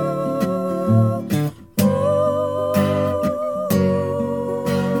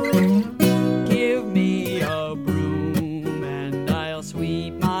 Give me a broom and I'll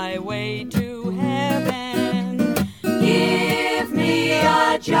sweep my way to heaven. Give me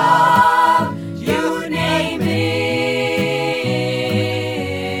a job, you name it.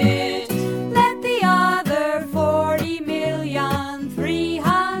 Let the other 40 million, 3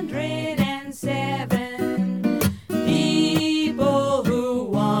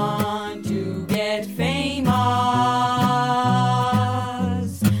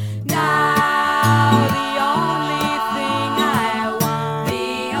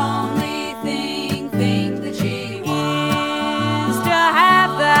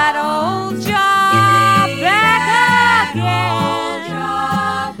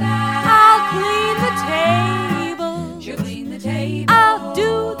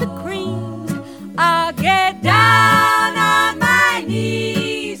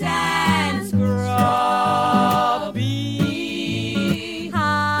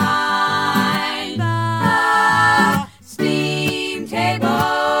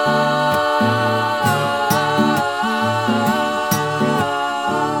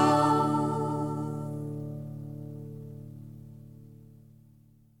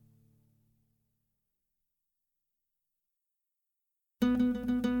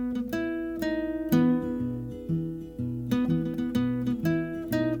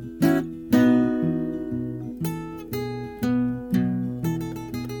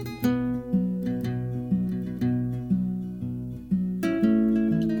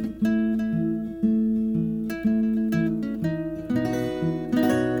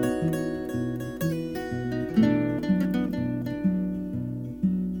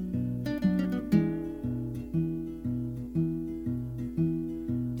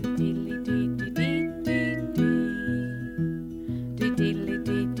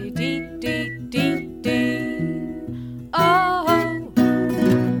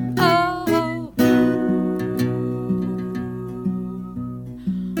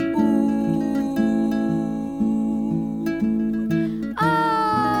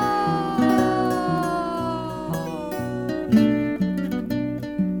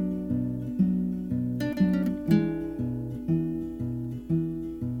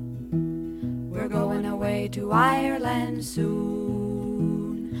 away to Ireland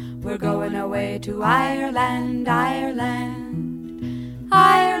soon. We're going away to Ireland, Ireland,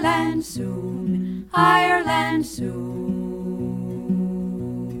 Ireland soon, Ireland soon.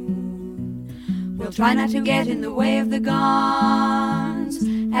 We'll try not to get in the way of the guns,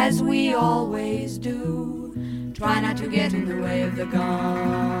 as we always do. Try not to get in the way of the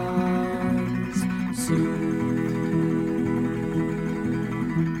guns soon.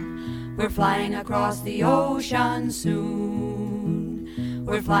 We're flying across the ocean soon.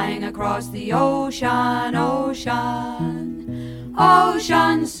 We're flying across the ocean, ocean,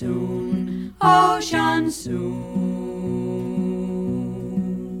 ocean soon, ocean soon.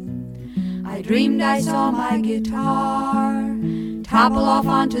 I dreamed I saw my guitar topple off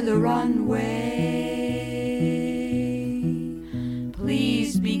onto the runway.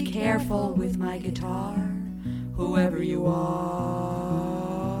 Please be careful with my guitar, whoever you are.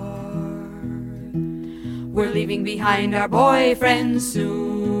 We're leaving behind our boyfriends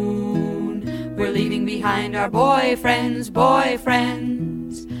soon. We're leaving behind our boyfriends,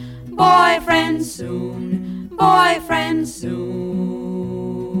 boyfriends, boyfriends soon, boyfriends soon.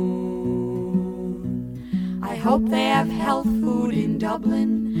 I hope they have health food in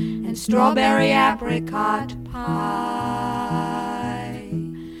Dublin and strawberry apricot pie.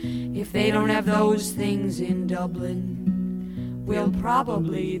 If they don't have those things in Dublin, we'll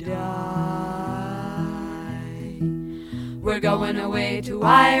probably die. We're going away to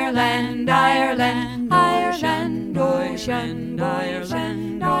Ireland, Ireland, Ireland, ocean,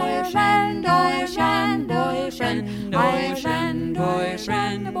 Ireland, Ireland, ocean, ocean, Ireland, ocean,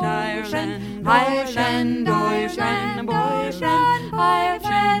 Ireland, Ireland, ocean, ocean,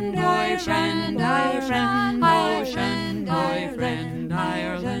 Ireland, ocean, Ireland, ocean, boyfriend,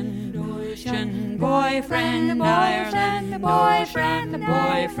 Ireland, ocean, boyfriend, Ireland, boyfriend,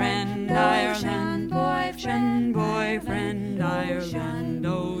 boyfriend, Ireland, boyfriend, boyfriend, Ireland, ocean, boyfriend, Ireland,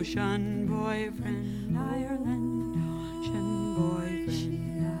 ocean, boyfriend, Ireland,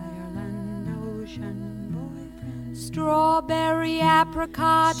 ocean, boyfriend. Strawberry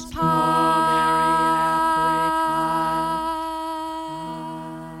apricot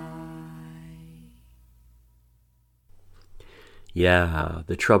Yeah,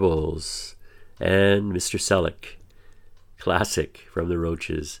 The Troubles and Mr. Selleck. Classic from the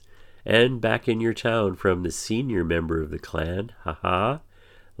Roaches. And Back in Your Town from the senior member of the clan, haha,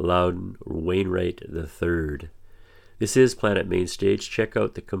 Loudon Wainwright III. This is Planet Mainstage. Check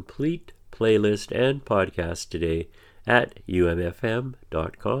out the complete playlist and podcast today at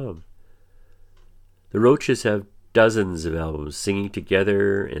umfm.com. The Roaches have dozens of albums, singing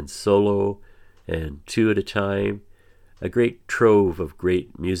together and solo and two at a time. A great trove of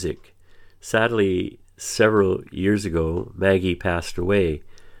great music. Sadly, several years ago, Maggie passed away.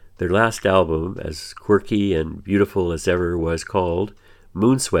 Their last album, as quirky and beautiful as ever, was called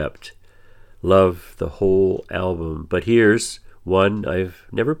Moonswept. Love the whole album, but here's one I've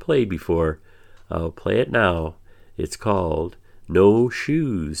never played before. I'll play it now. It's called No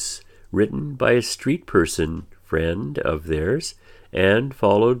Shoes, written by a street person friend of theirs, and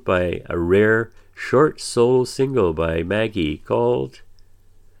followed by a rare short solo single by Maggie called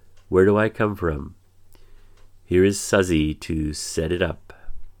Where Do I Come From? Here is Suzy to set it up.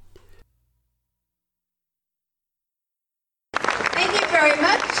 Thank you very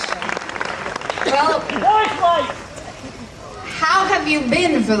much. Well, how have you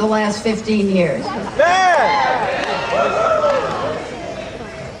been for the last 15 years?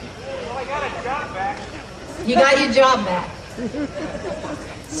 You got your job back.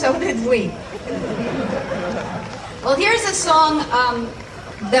 So did we. Well, here's a song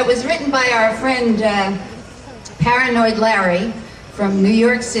that was written by our friend Paranoid Larry from New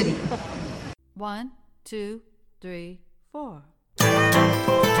York City. 1, 2, 3, 4.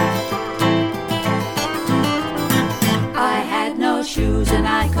 I had no shoes and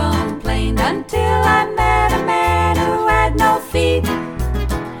I complained until I met a man who had no feet.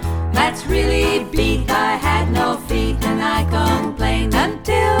 That's really beat. I had no feet and I complained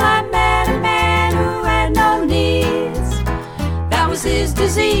until I met a man who had no knees. That was his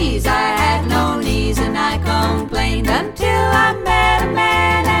disease. I had no knees and I complained until I met a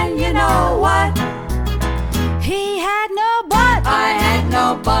man, and you know what? He had no butt. I had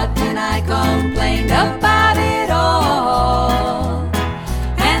no butt and I complained about it all.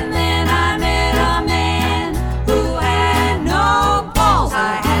 And then I met a man who had no balls.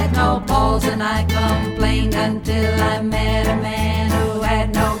 I had no balls and I complained until I met a man who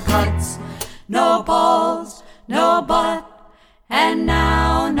had no guts, no balls, no butt, and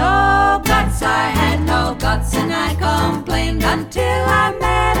now no guts. I had no guts and I complained until I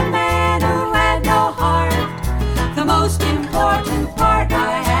met a man who had no heart.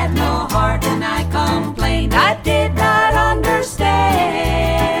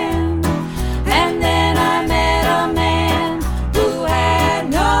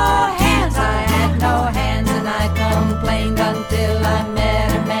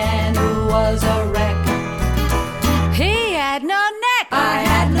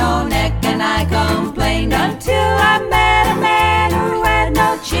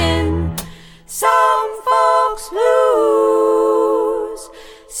 Some folks lose,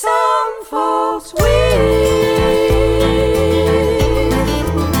 some folks win.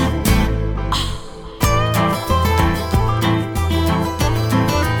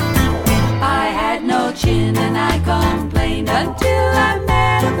 I had no chin and I complained until I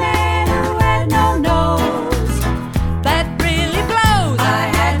met a man who had no nose. That really blows.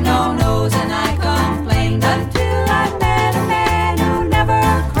 I had no nose and I complained until I met a man who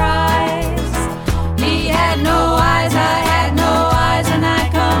never cries. He had no eyes, I had no eyes, and I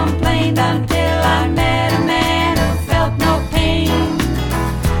complained until I met a man who felt no pain.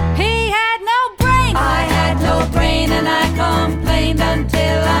 He had no brain, I had no brain, and I complained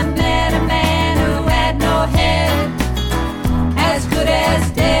until I met a man who had no head. As good as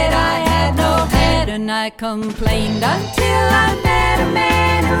dead, I had no head, and I complained until I met a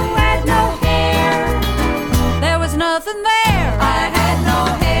man who had no hair. There was nothing there, I had no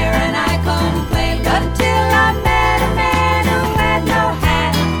hair, and I complained until I met a man who had no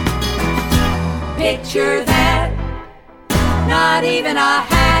hat. Picture that, not even a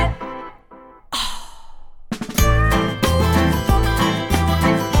hat.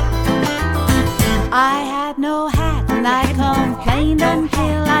 I had no hat and I complained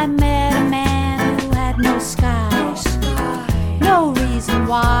until I met a man who had no sky. No reason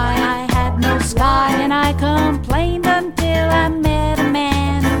why I had no sky, and I complained until I met a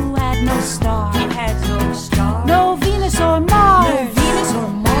man who had no star. He had no star. No Venus or Mars. No Venus or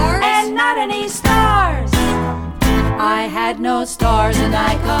Mars. And not any stars. I had no stars and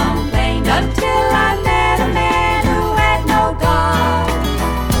I complained until I met a man who had no God.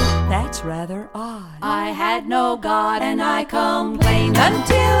 That's rather odd. I had no God and I complained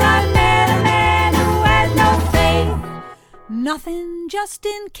until I met a man who had no faith. Nothing just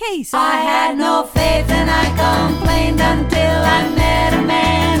in case. I had no faith and I complained until I met a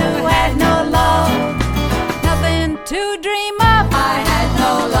man who had no love. Nothing to dream of. I had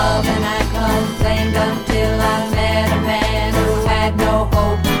no love and I complained until I met a man who had no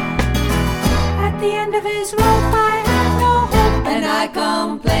hope. At the end of his rope I had no hope, and I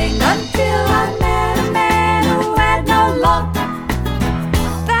complained until I met a man who had no luck.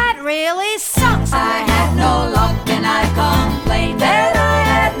 That really sucks. I had no luck and I complained that I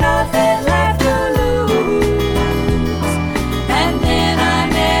had nothing left to lose. And then I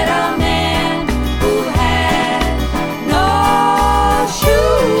met a man who had no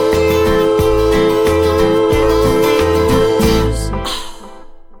shoes.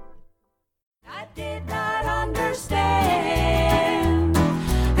 I did not understand.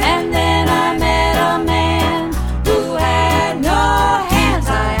 And then I met a man who had no hands.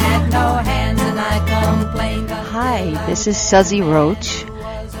 I had no hands and I complained. Hi, this is Suzy Roach,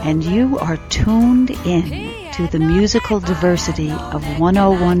 and you are tuned in to the musical diversity of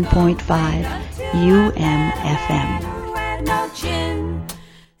 101.5 UMFM. No chin.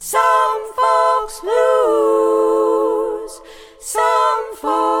 Some folks lose, some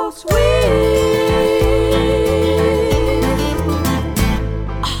folks win.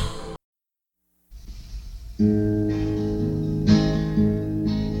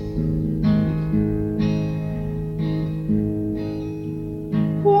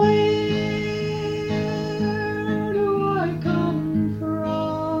 Where do I come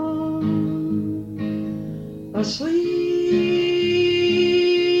from? Asleep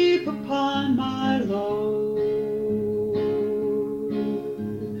upon my load,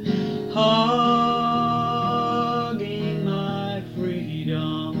 hugging my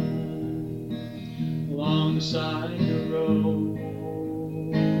freedom alongside the road.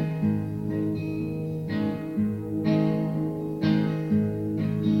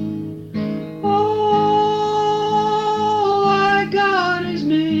 All I got is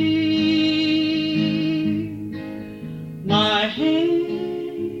me. My hands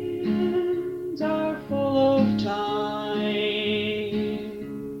are full of time,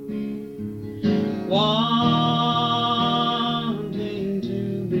 wanting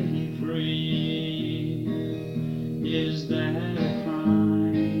to be free. Is that a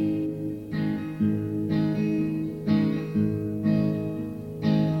crime?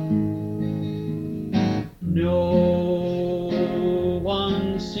 No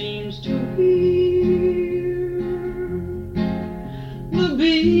one seems to hear the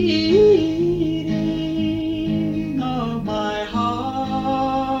beating of my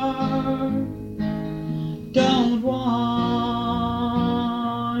heart. Don't want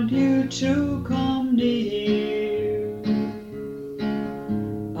you to come near.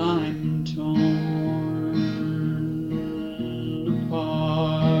 I'm torn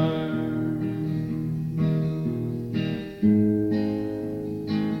apart.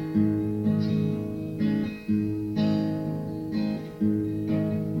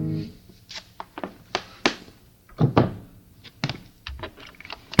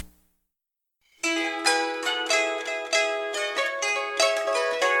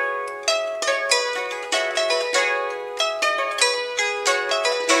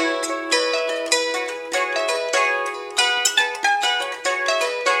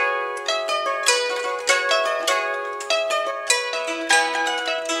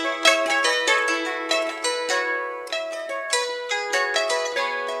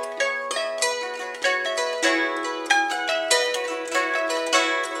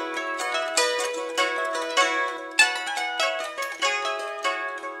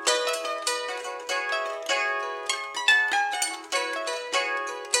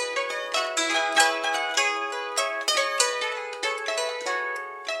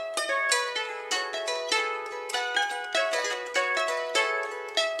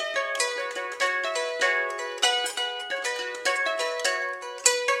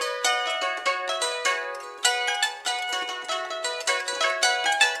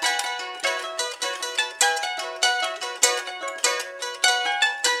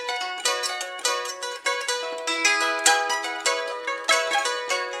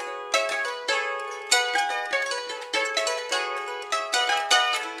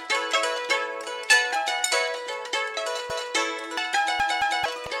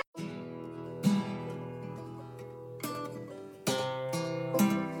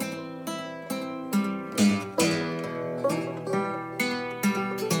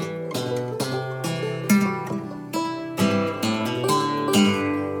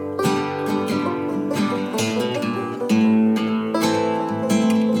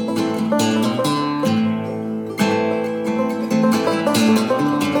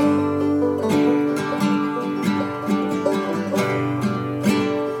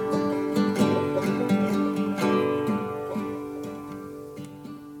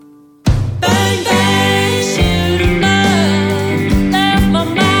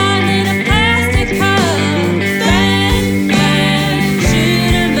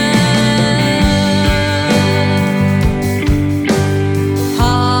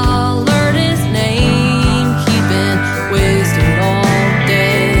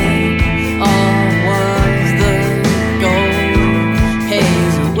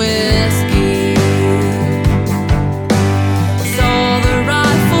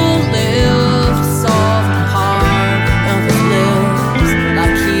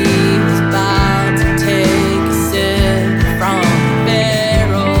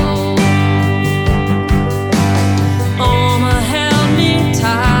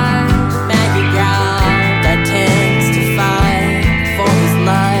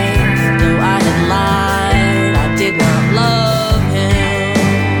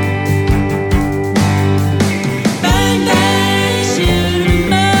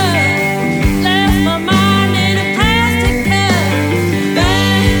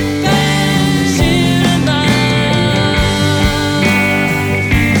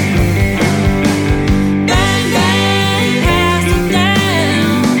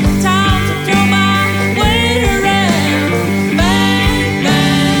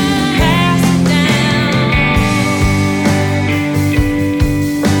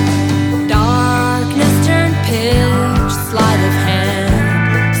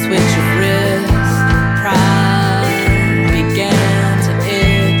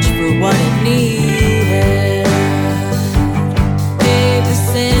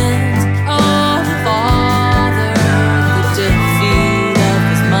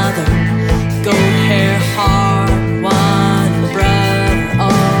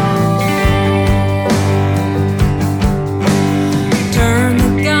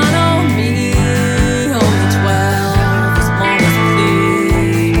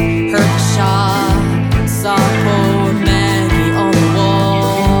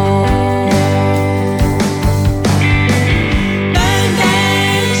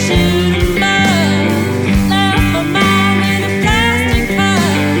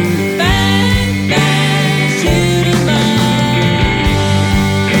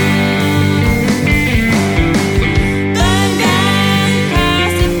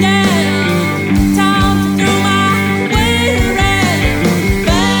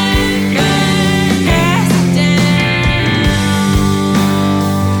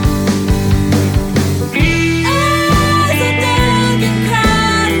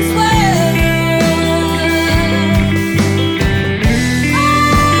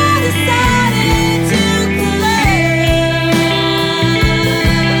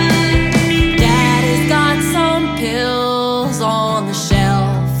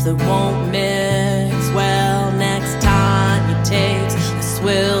 love that won't mix well next time you take a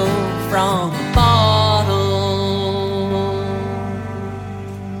swill from a bottle.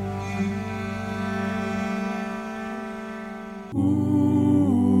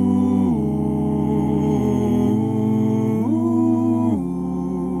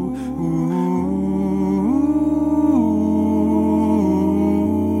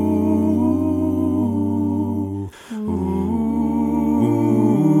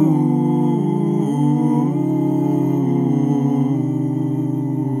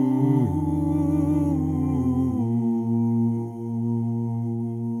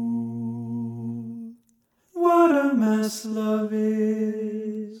 What a mess love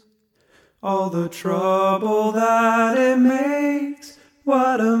is, all the trouble that it makes.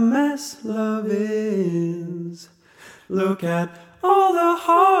 What a mess love is, look at all the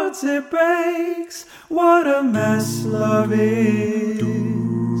hearts it breaks. What a mess love is,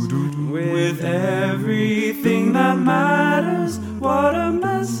 with everything that matters. What a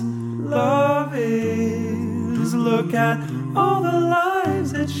mess love is, look at all the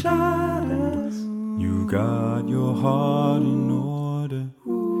lives it shatters. You got your heart in order,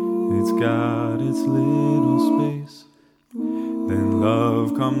 it's got its little space. Then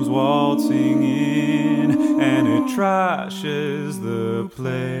love comes waltzing in, and it trashes the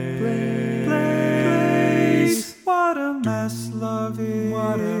place. What a mess love is,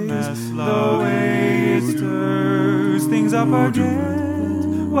 what a mess love the way it stirs things up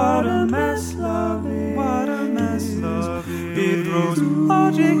again. What a mess love is, what a mess love is, it throws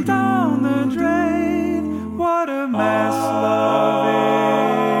logic down the drain. What a mess love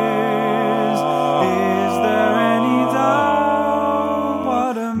is there any doubt?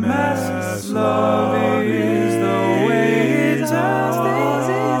 What a mess love is, the way it turns things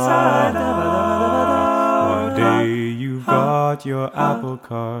inside out. One day you've got your apple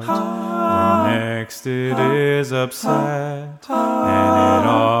cart, the next it is upset, and it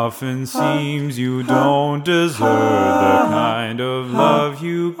often seems you don't deserve the kind of love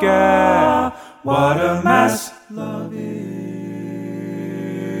you get. What a mess love is.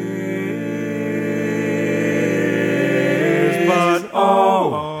 But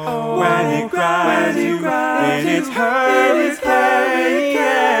oh, when it grabs you in its hurricane,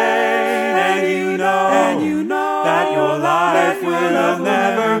 and you know that your life will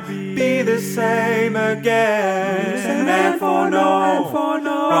never be the same again, and for no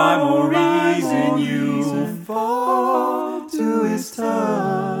rhyme or reason you fall to his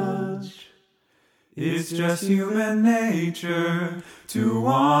touch. It's just human nature to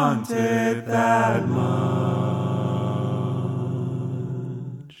want it that much.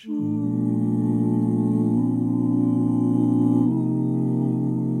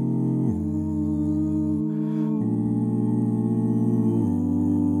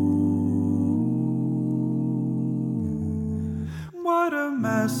 What a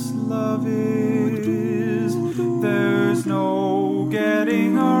mess love is, there's no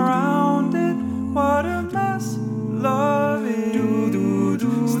getting around it. What a mess love is,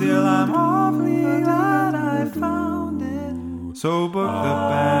 still I'm awfully glad I found it. So book the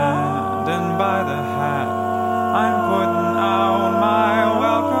band and buy the hat, I'm putting out my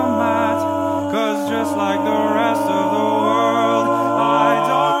welcome mat, 'cause just like the rest of the world, I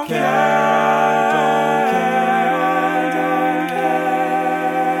don't care.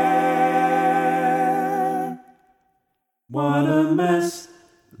 What a mess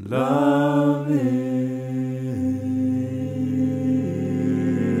love is.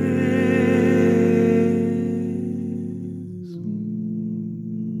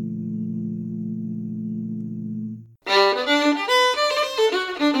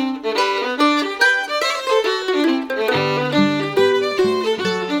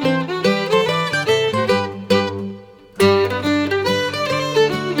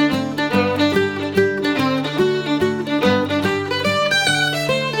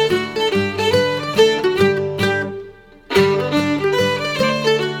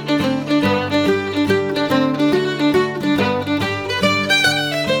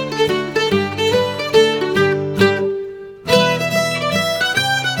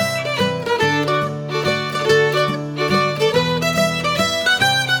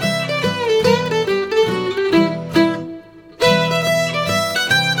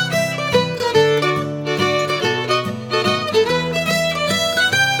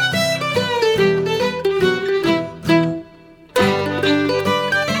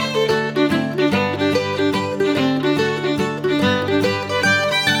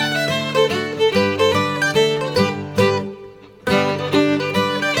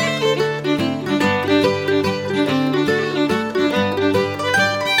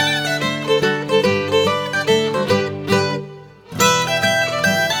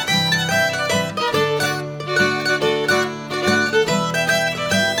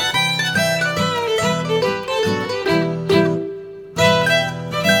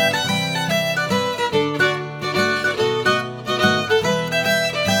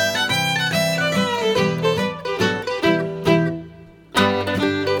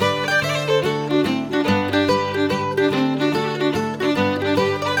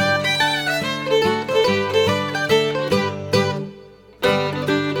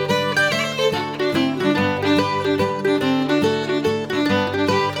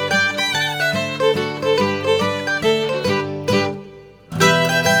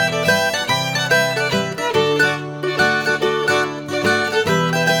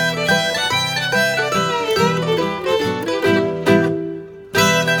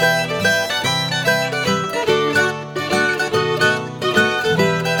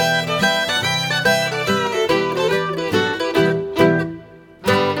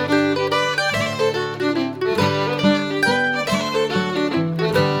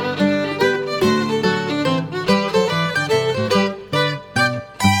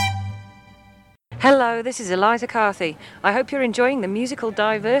 Hello, this is Eliza Carthy. I hope you're enjoying the musical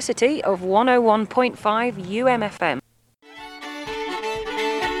diversity of 101.5 UMFM.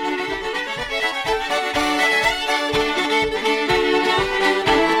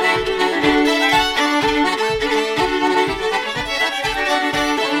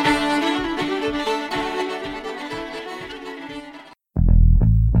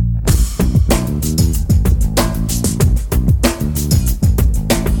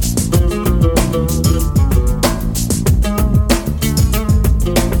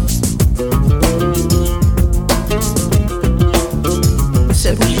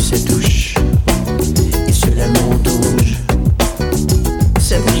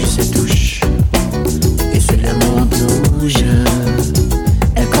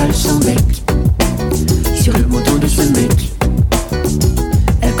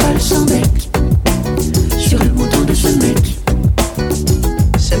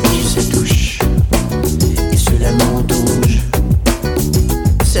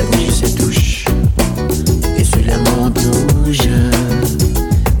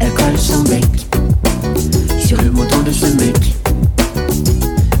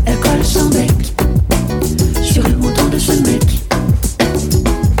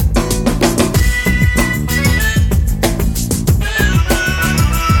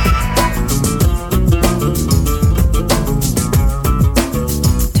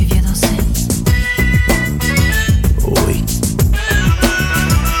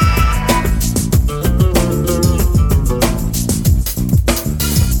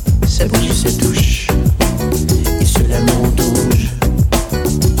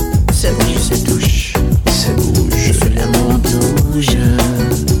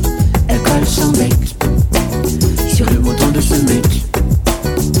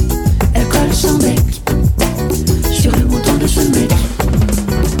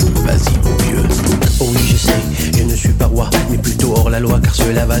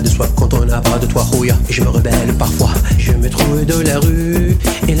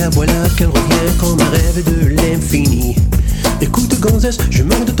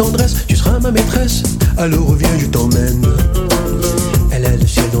 Alors reviens, je t'emmène. Elle a le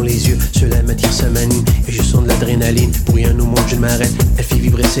ciel dans les yeux, cela m'attire sa manie. Et je sens de l'adrénaline, pour rien au monde je ne m'arrête. Elle fait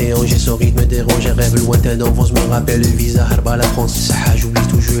vibrer ses hanches et son rythme dérange. Un rêve lointain d'enfance me rappelle le visa Harba la France. Ça j'oublie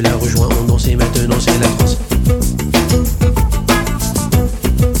tout, je la rejoins, on danse et maintenant c'est la France.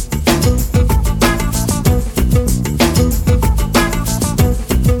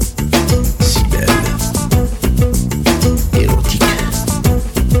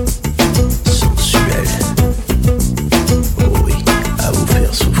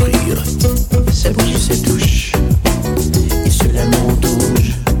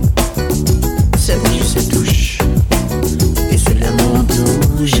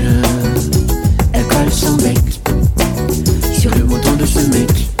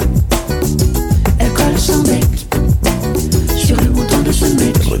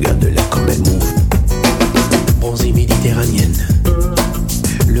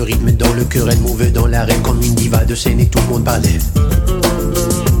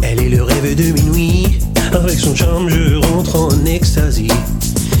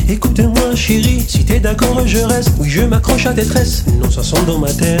 D'accord, je reste, oui je m'accroche à tes tresses. Non, ça sonne dans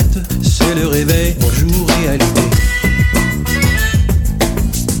ma tête, c'est le réveil. Bonjour réalité.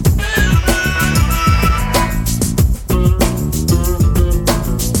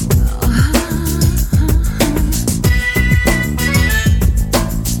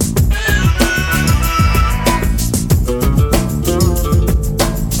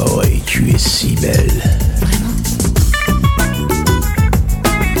 Oh, et tu es si belle.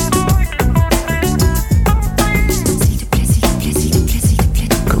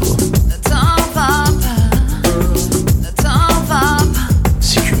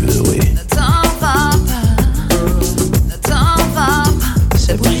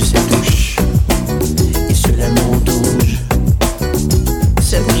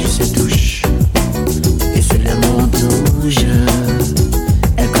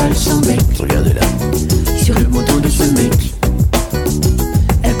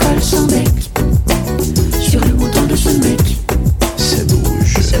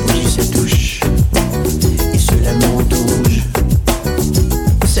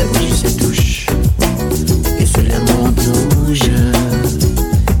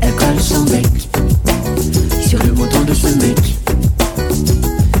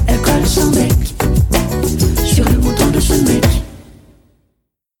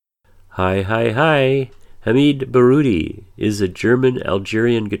 Hi. Hamid Baroudi is a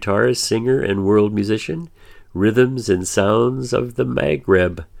German-Algerian guitarist, singer, and world musician, rhythms and sounds of the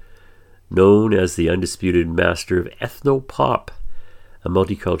Maghreb. known as the undisputed master of ethno-pop, a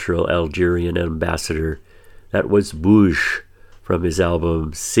multicultural Algerian ambassador. That was Bouge from his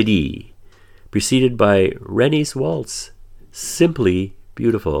album City, preceded by Rennie's Waltz, Simply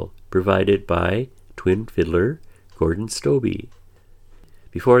Beautiful, provided by twin fiddler Gordon Stobie.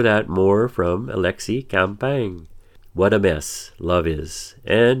 Before that, more from Alexis Campagne, What a Mess Love Is,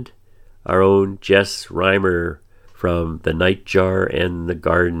 and our own Jess Reimer from The Nightjar and the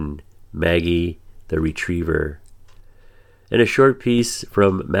Garden, Maggie the Retriever. And a short piece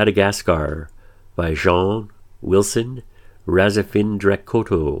from Madagascar by Jean Wilson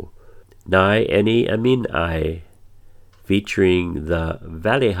Razafindrakoto, Nai Eni Amin Ai, featuring the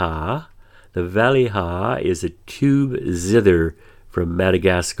Valiha. The Valiha is a tube zither from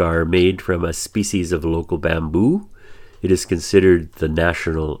Madagascar made from a species of local bamboo. It is considered the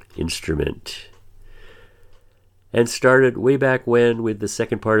national instrument. And started way back when with the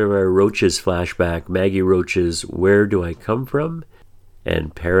second part of our Roaches flashback, Maggie Roach's Where Do I Come From?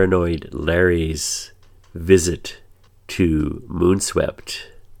 And Paranoid Larry's visit to Moonswept,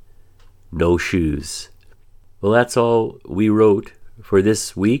 No Shoes. Well, that's all we wrote for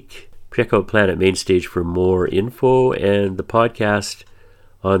this week. Check out Planet Mainstage for more info and the podcast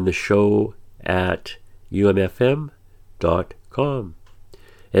on the show at umfm.com.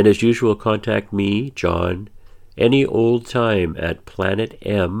 And as usual, contact me, John, any old time at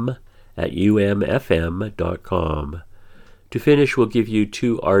planetem@umfm.com. To finish, we'll give you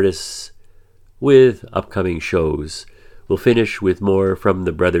two artists with upcoming shows. We'll finish with more from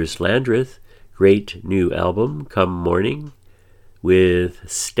the Brothers Landreth, great new album, Come Morning, with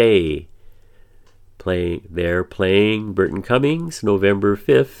Stay. They're playing Burton Cummings, November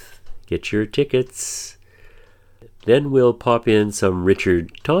 5th. Get your tickets. Then we'll pop in some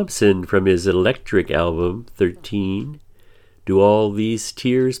Richard Thompson from his electric album, 13. Do All These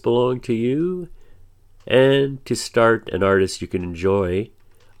Tears Belong to You? And to start, an artist you can enjoy,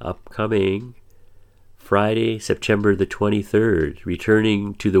 upcoming Friday, September the 23rd,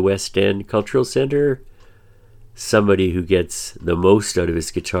 returning to the West End Cultural Centre, somebody who gets the most out of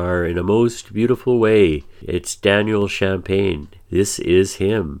his guitar in a most beautiful way. It's Daniel Champagne. This is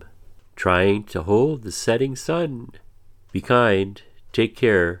him, trying to hold the setting sun. Be kind. Take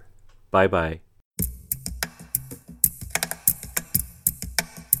care. Bye-bye.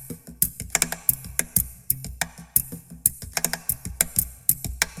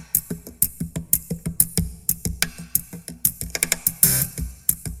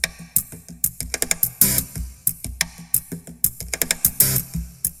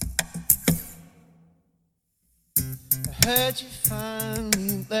 Heard you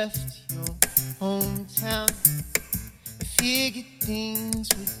finally left your hometown. I figured things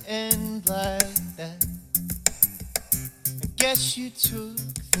would end like that. I guess you took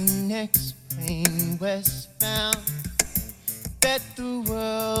the next plane westbound. Bet the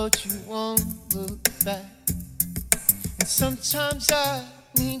world you won't look back. And sometimes I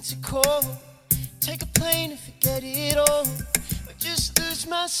need to call, take a plane and forget it all, or just lose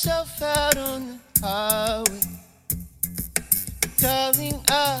myself out on the highway. Darling,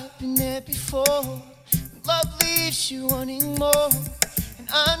 I've been there before. Love leaves you wanting more, and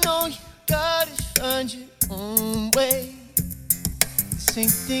I know you gotta find your own way. The same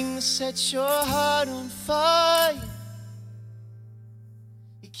thing that sets your heart on fire,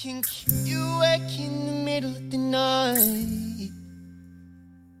 it can keep you awake in the middle of the night.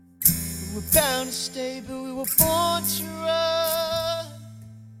 We were bound to stay, but we were born to run.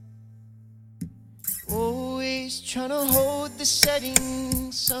 Always trying to hold the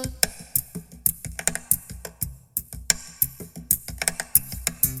setting sun.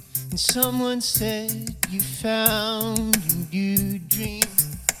 And someone said you found your new dream,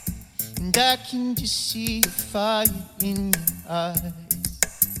 and I can just see the fire in your eyes.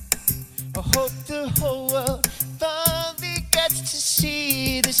 I hope the whole world finally gets to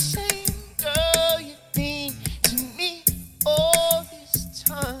see the same girl you've been to me all this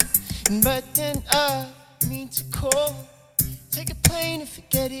time. But then I need to call, take a plane and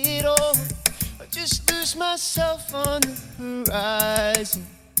forget it all, or just lose myself on the horizon.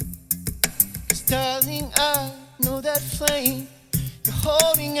 'Cause darling, I know that flame you're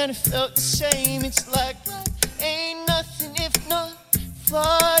holding, and it felt the same. It's like life ain't nothing if not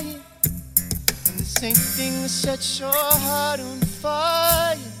flying. And the same thing that sets your heart on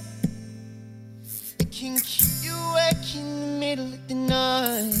fire, it can keep you awake in the middle of the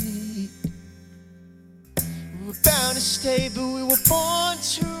night. We were bound to stay, but we were born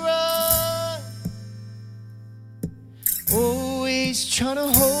to run. Always trying to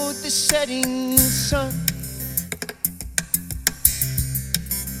hold the setting sun.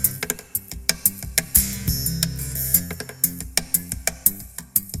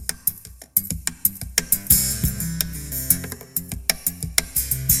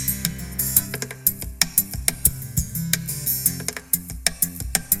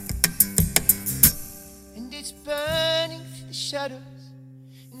 shadows,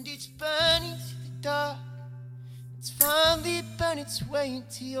 and it's burning through the dark. It's finally burned its way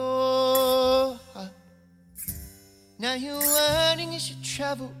into your heart. Now you're learning as you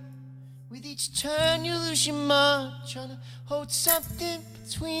travel. With each turn you lose your mind, trying to hold something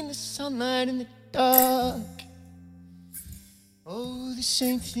between the sunlight and the dark. Oh, the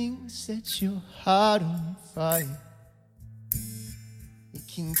same thing sets your heart on fire. It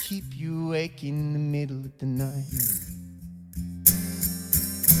can keep you awake in the middle of the night. We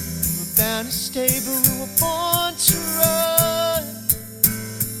were bound to stay, but we were born to run.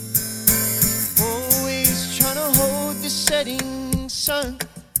 Always trying to hold the setting sun.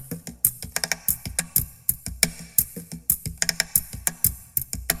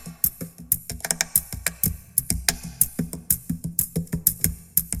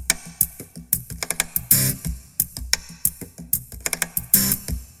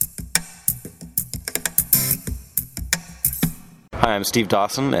 Hi, I'm Steve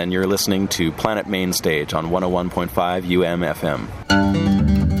Dawson, and you're listening to Planet Main Stage on 101.5 UMFM.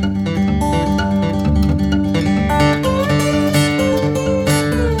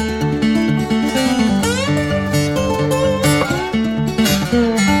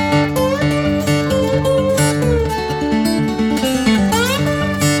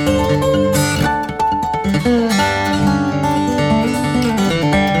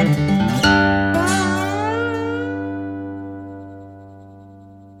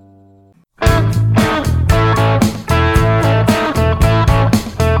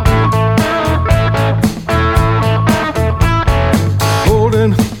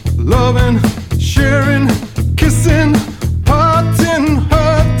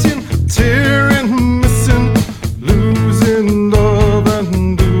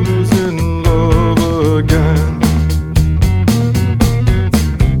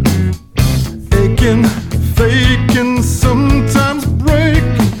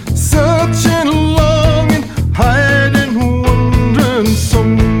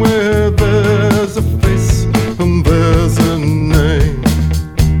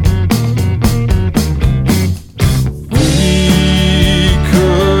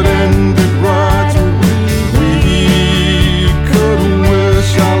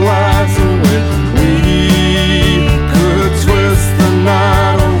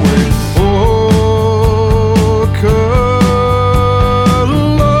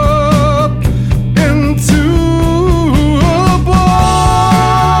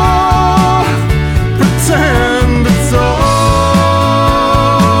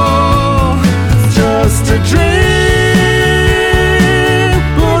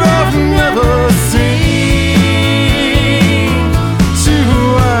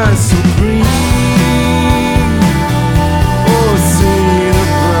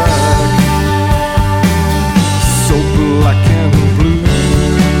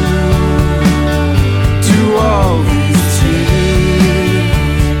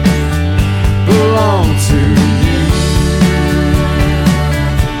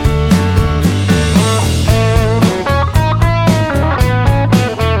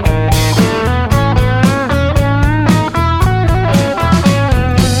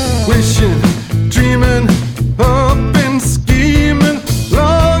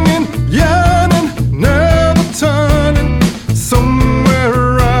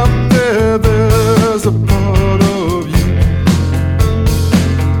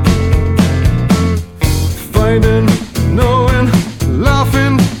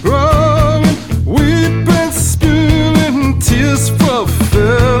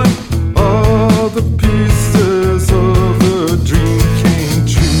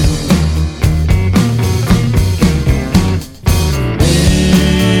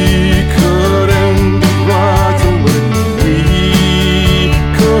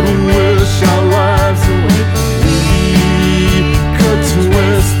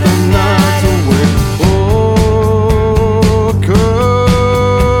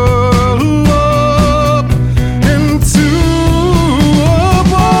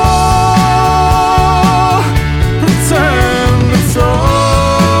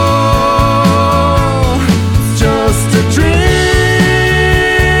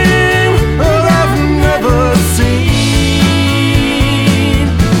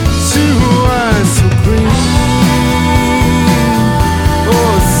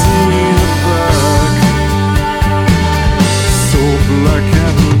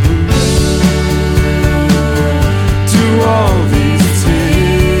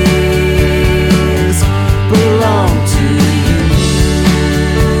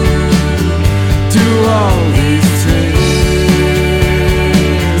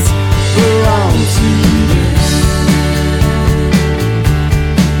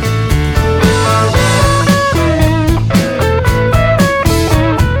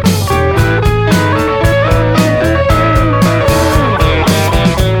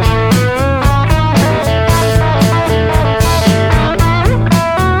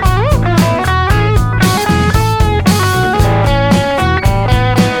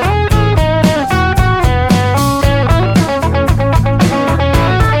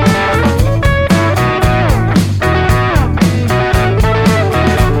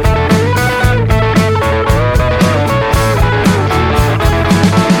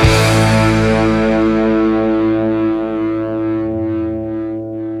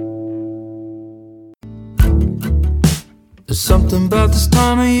 There's something about this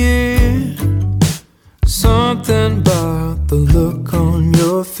time of year, something about the look on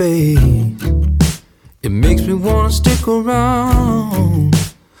your face. It makes me wanna stick around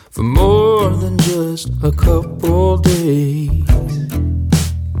for more than just a couple days.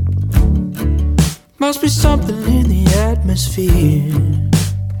 Must be something in the atmosphere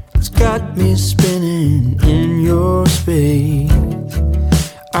that's got me spinning in your space.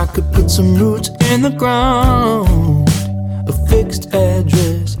 I could put some roots in the ground, a fixed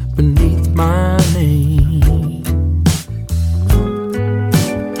address beneath my name.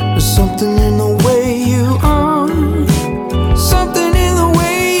 There's something in the way you are, something in the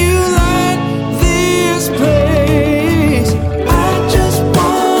way you light this place. I just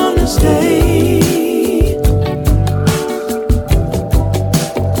wanna stay,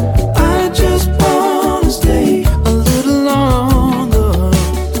 I just wanna stay a little longer.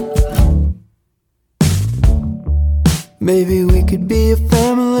 Maybe we could be a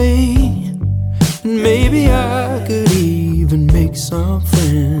family, and maybe I could even make some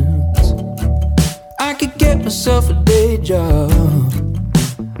friends. I could get myself a day job,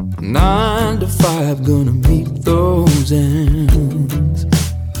 9 to 5, gonna meet those ends.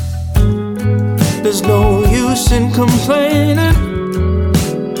 There's no use in complaining,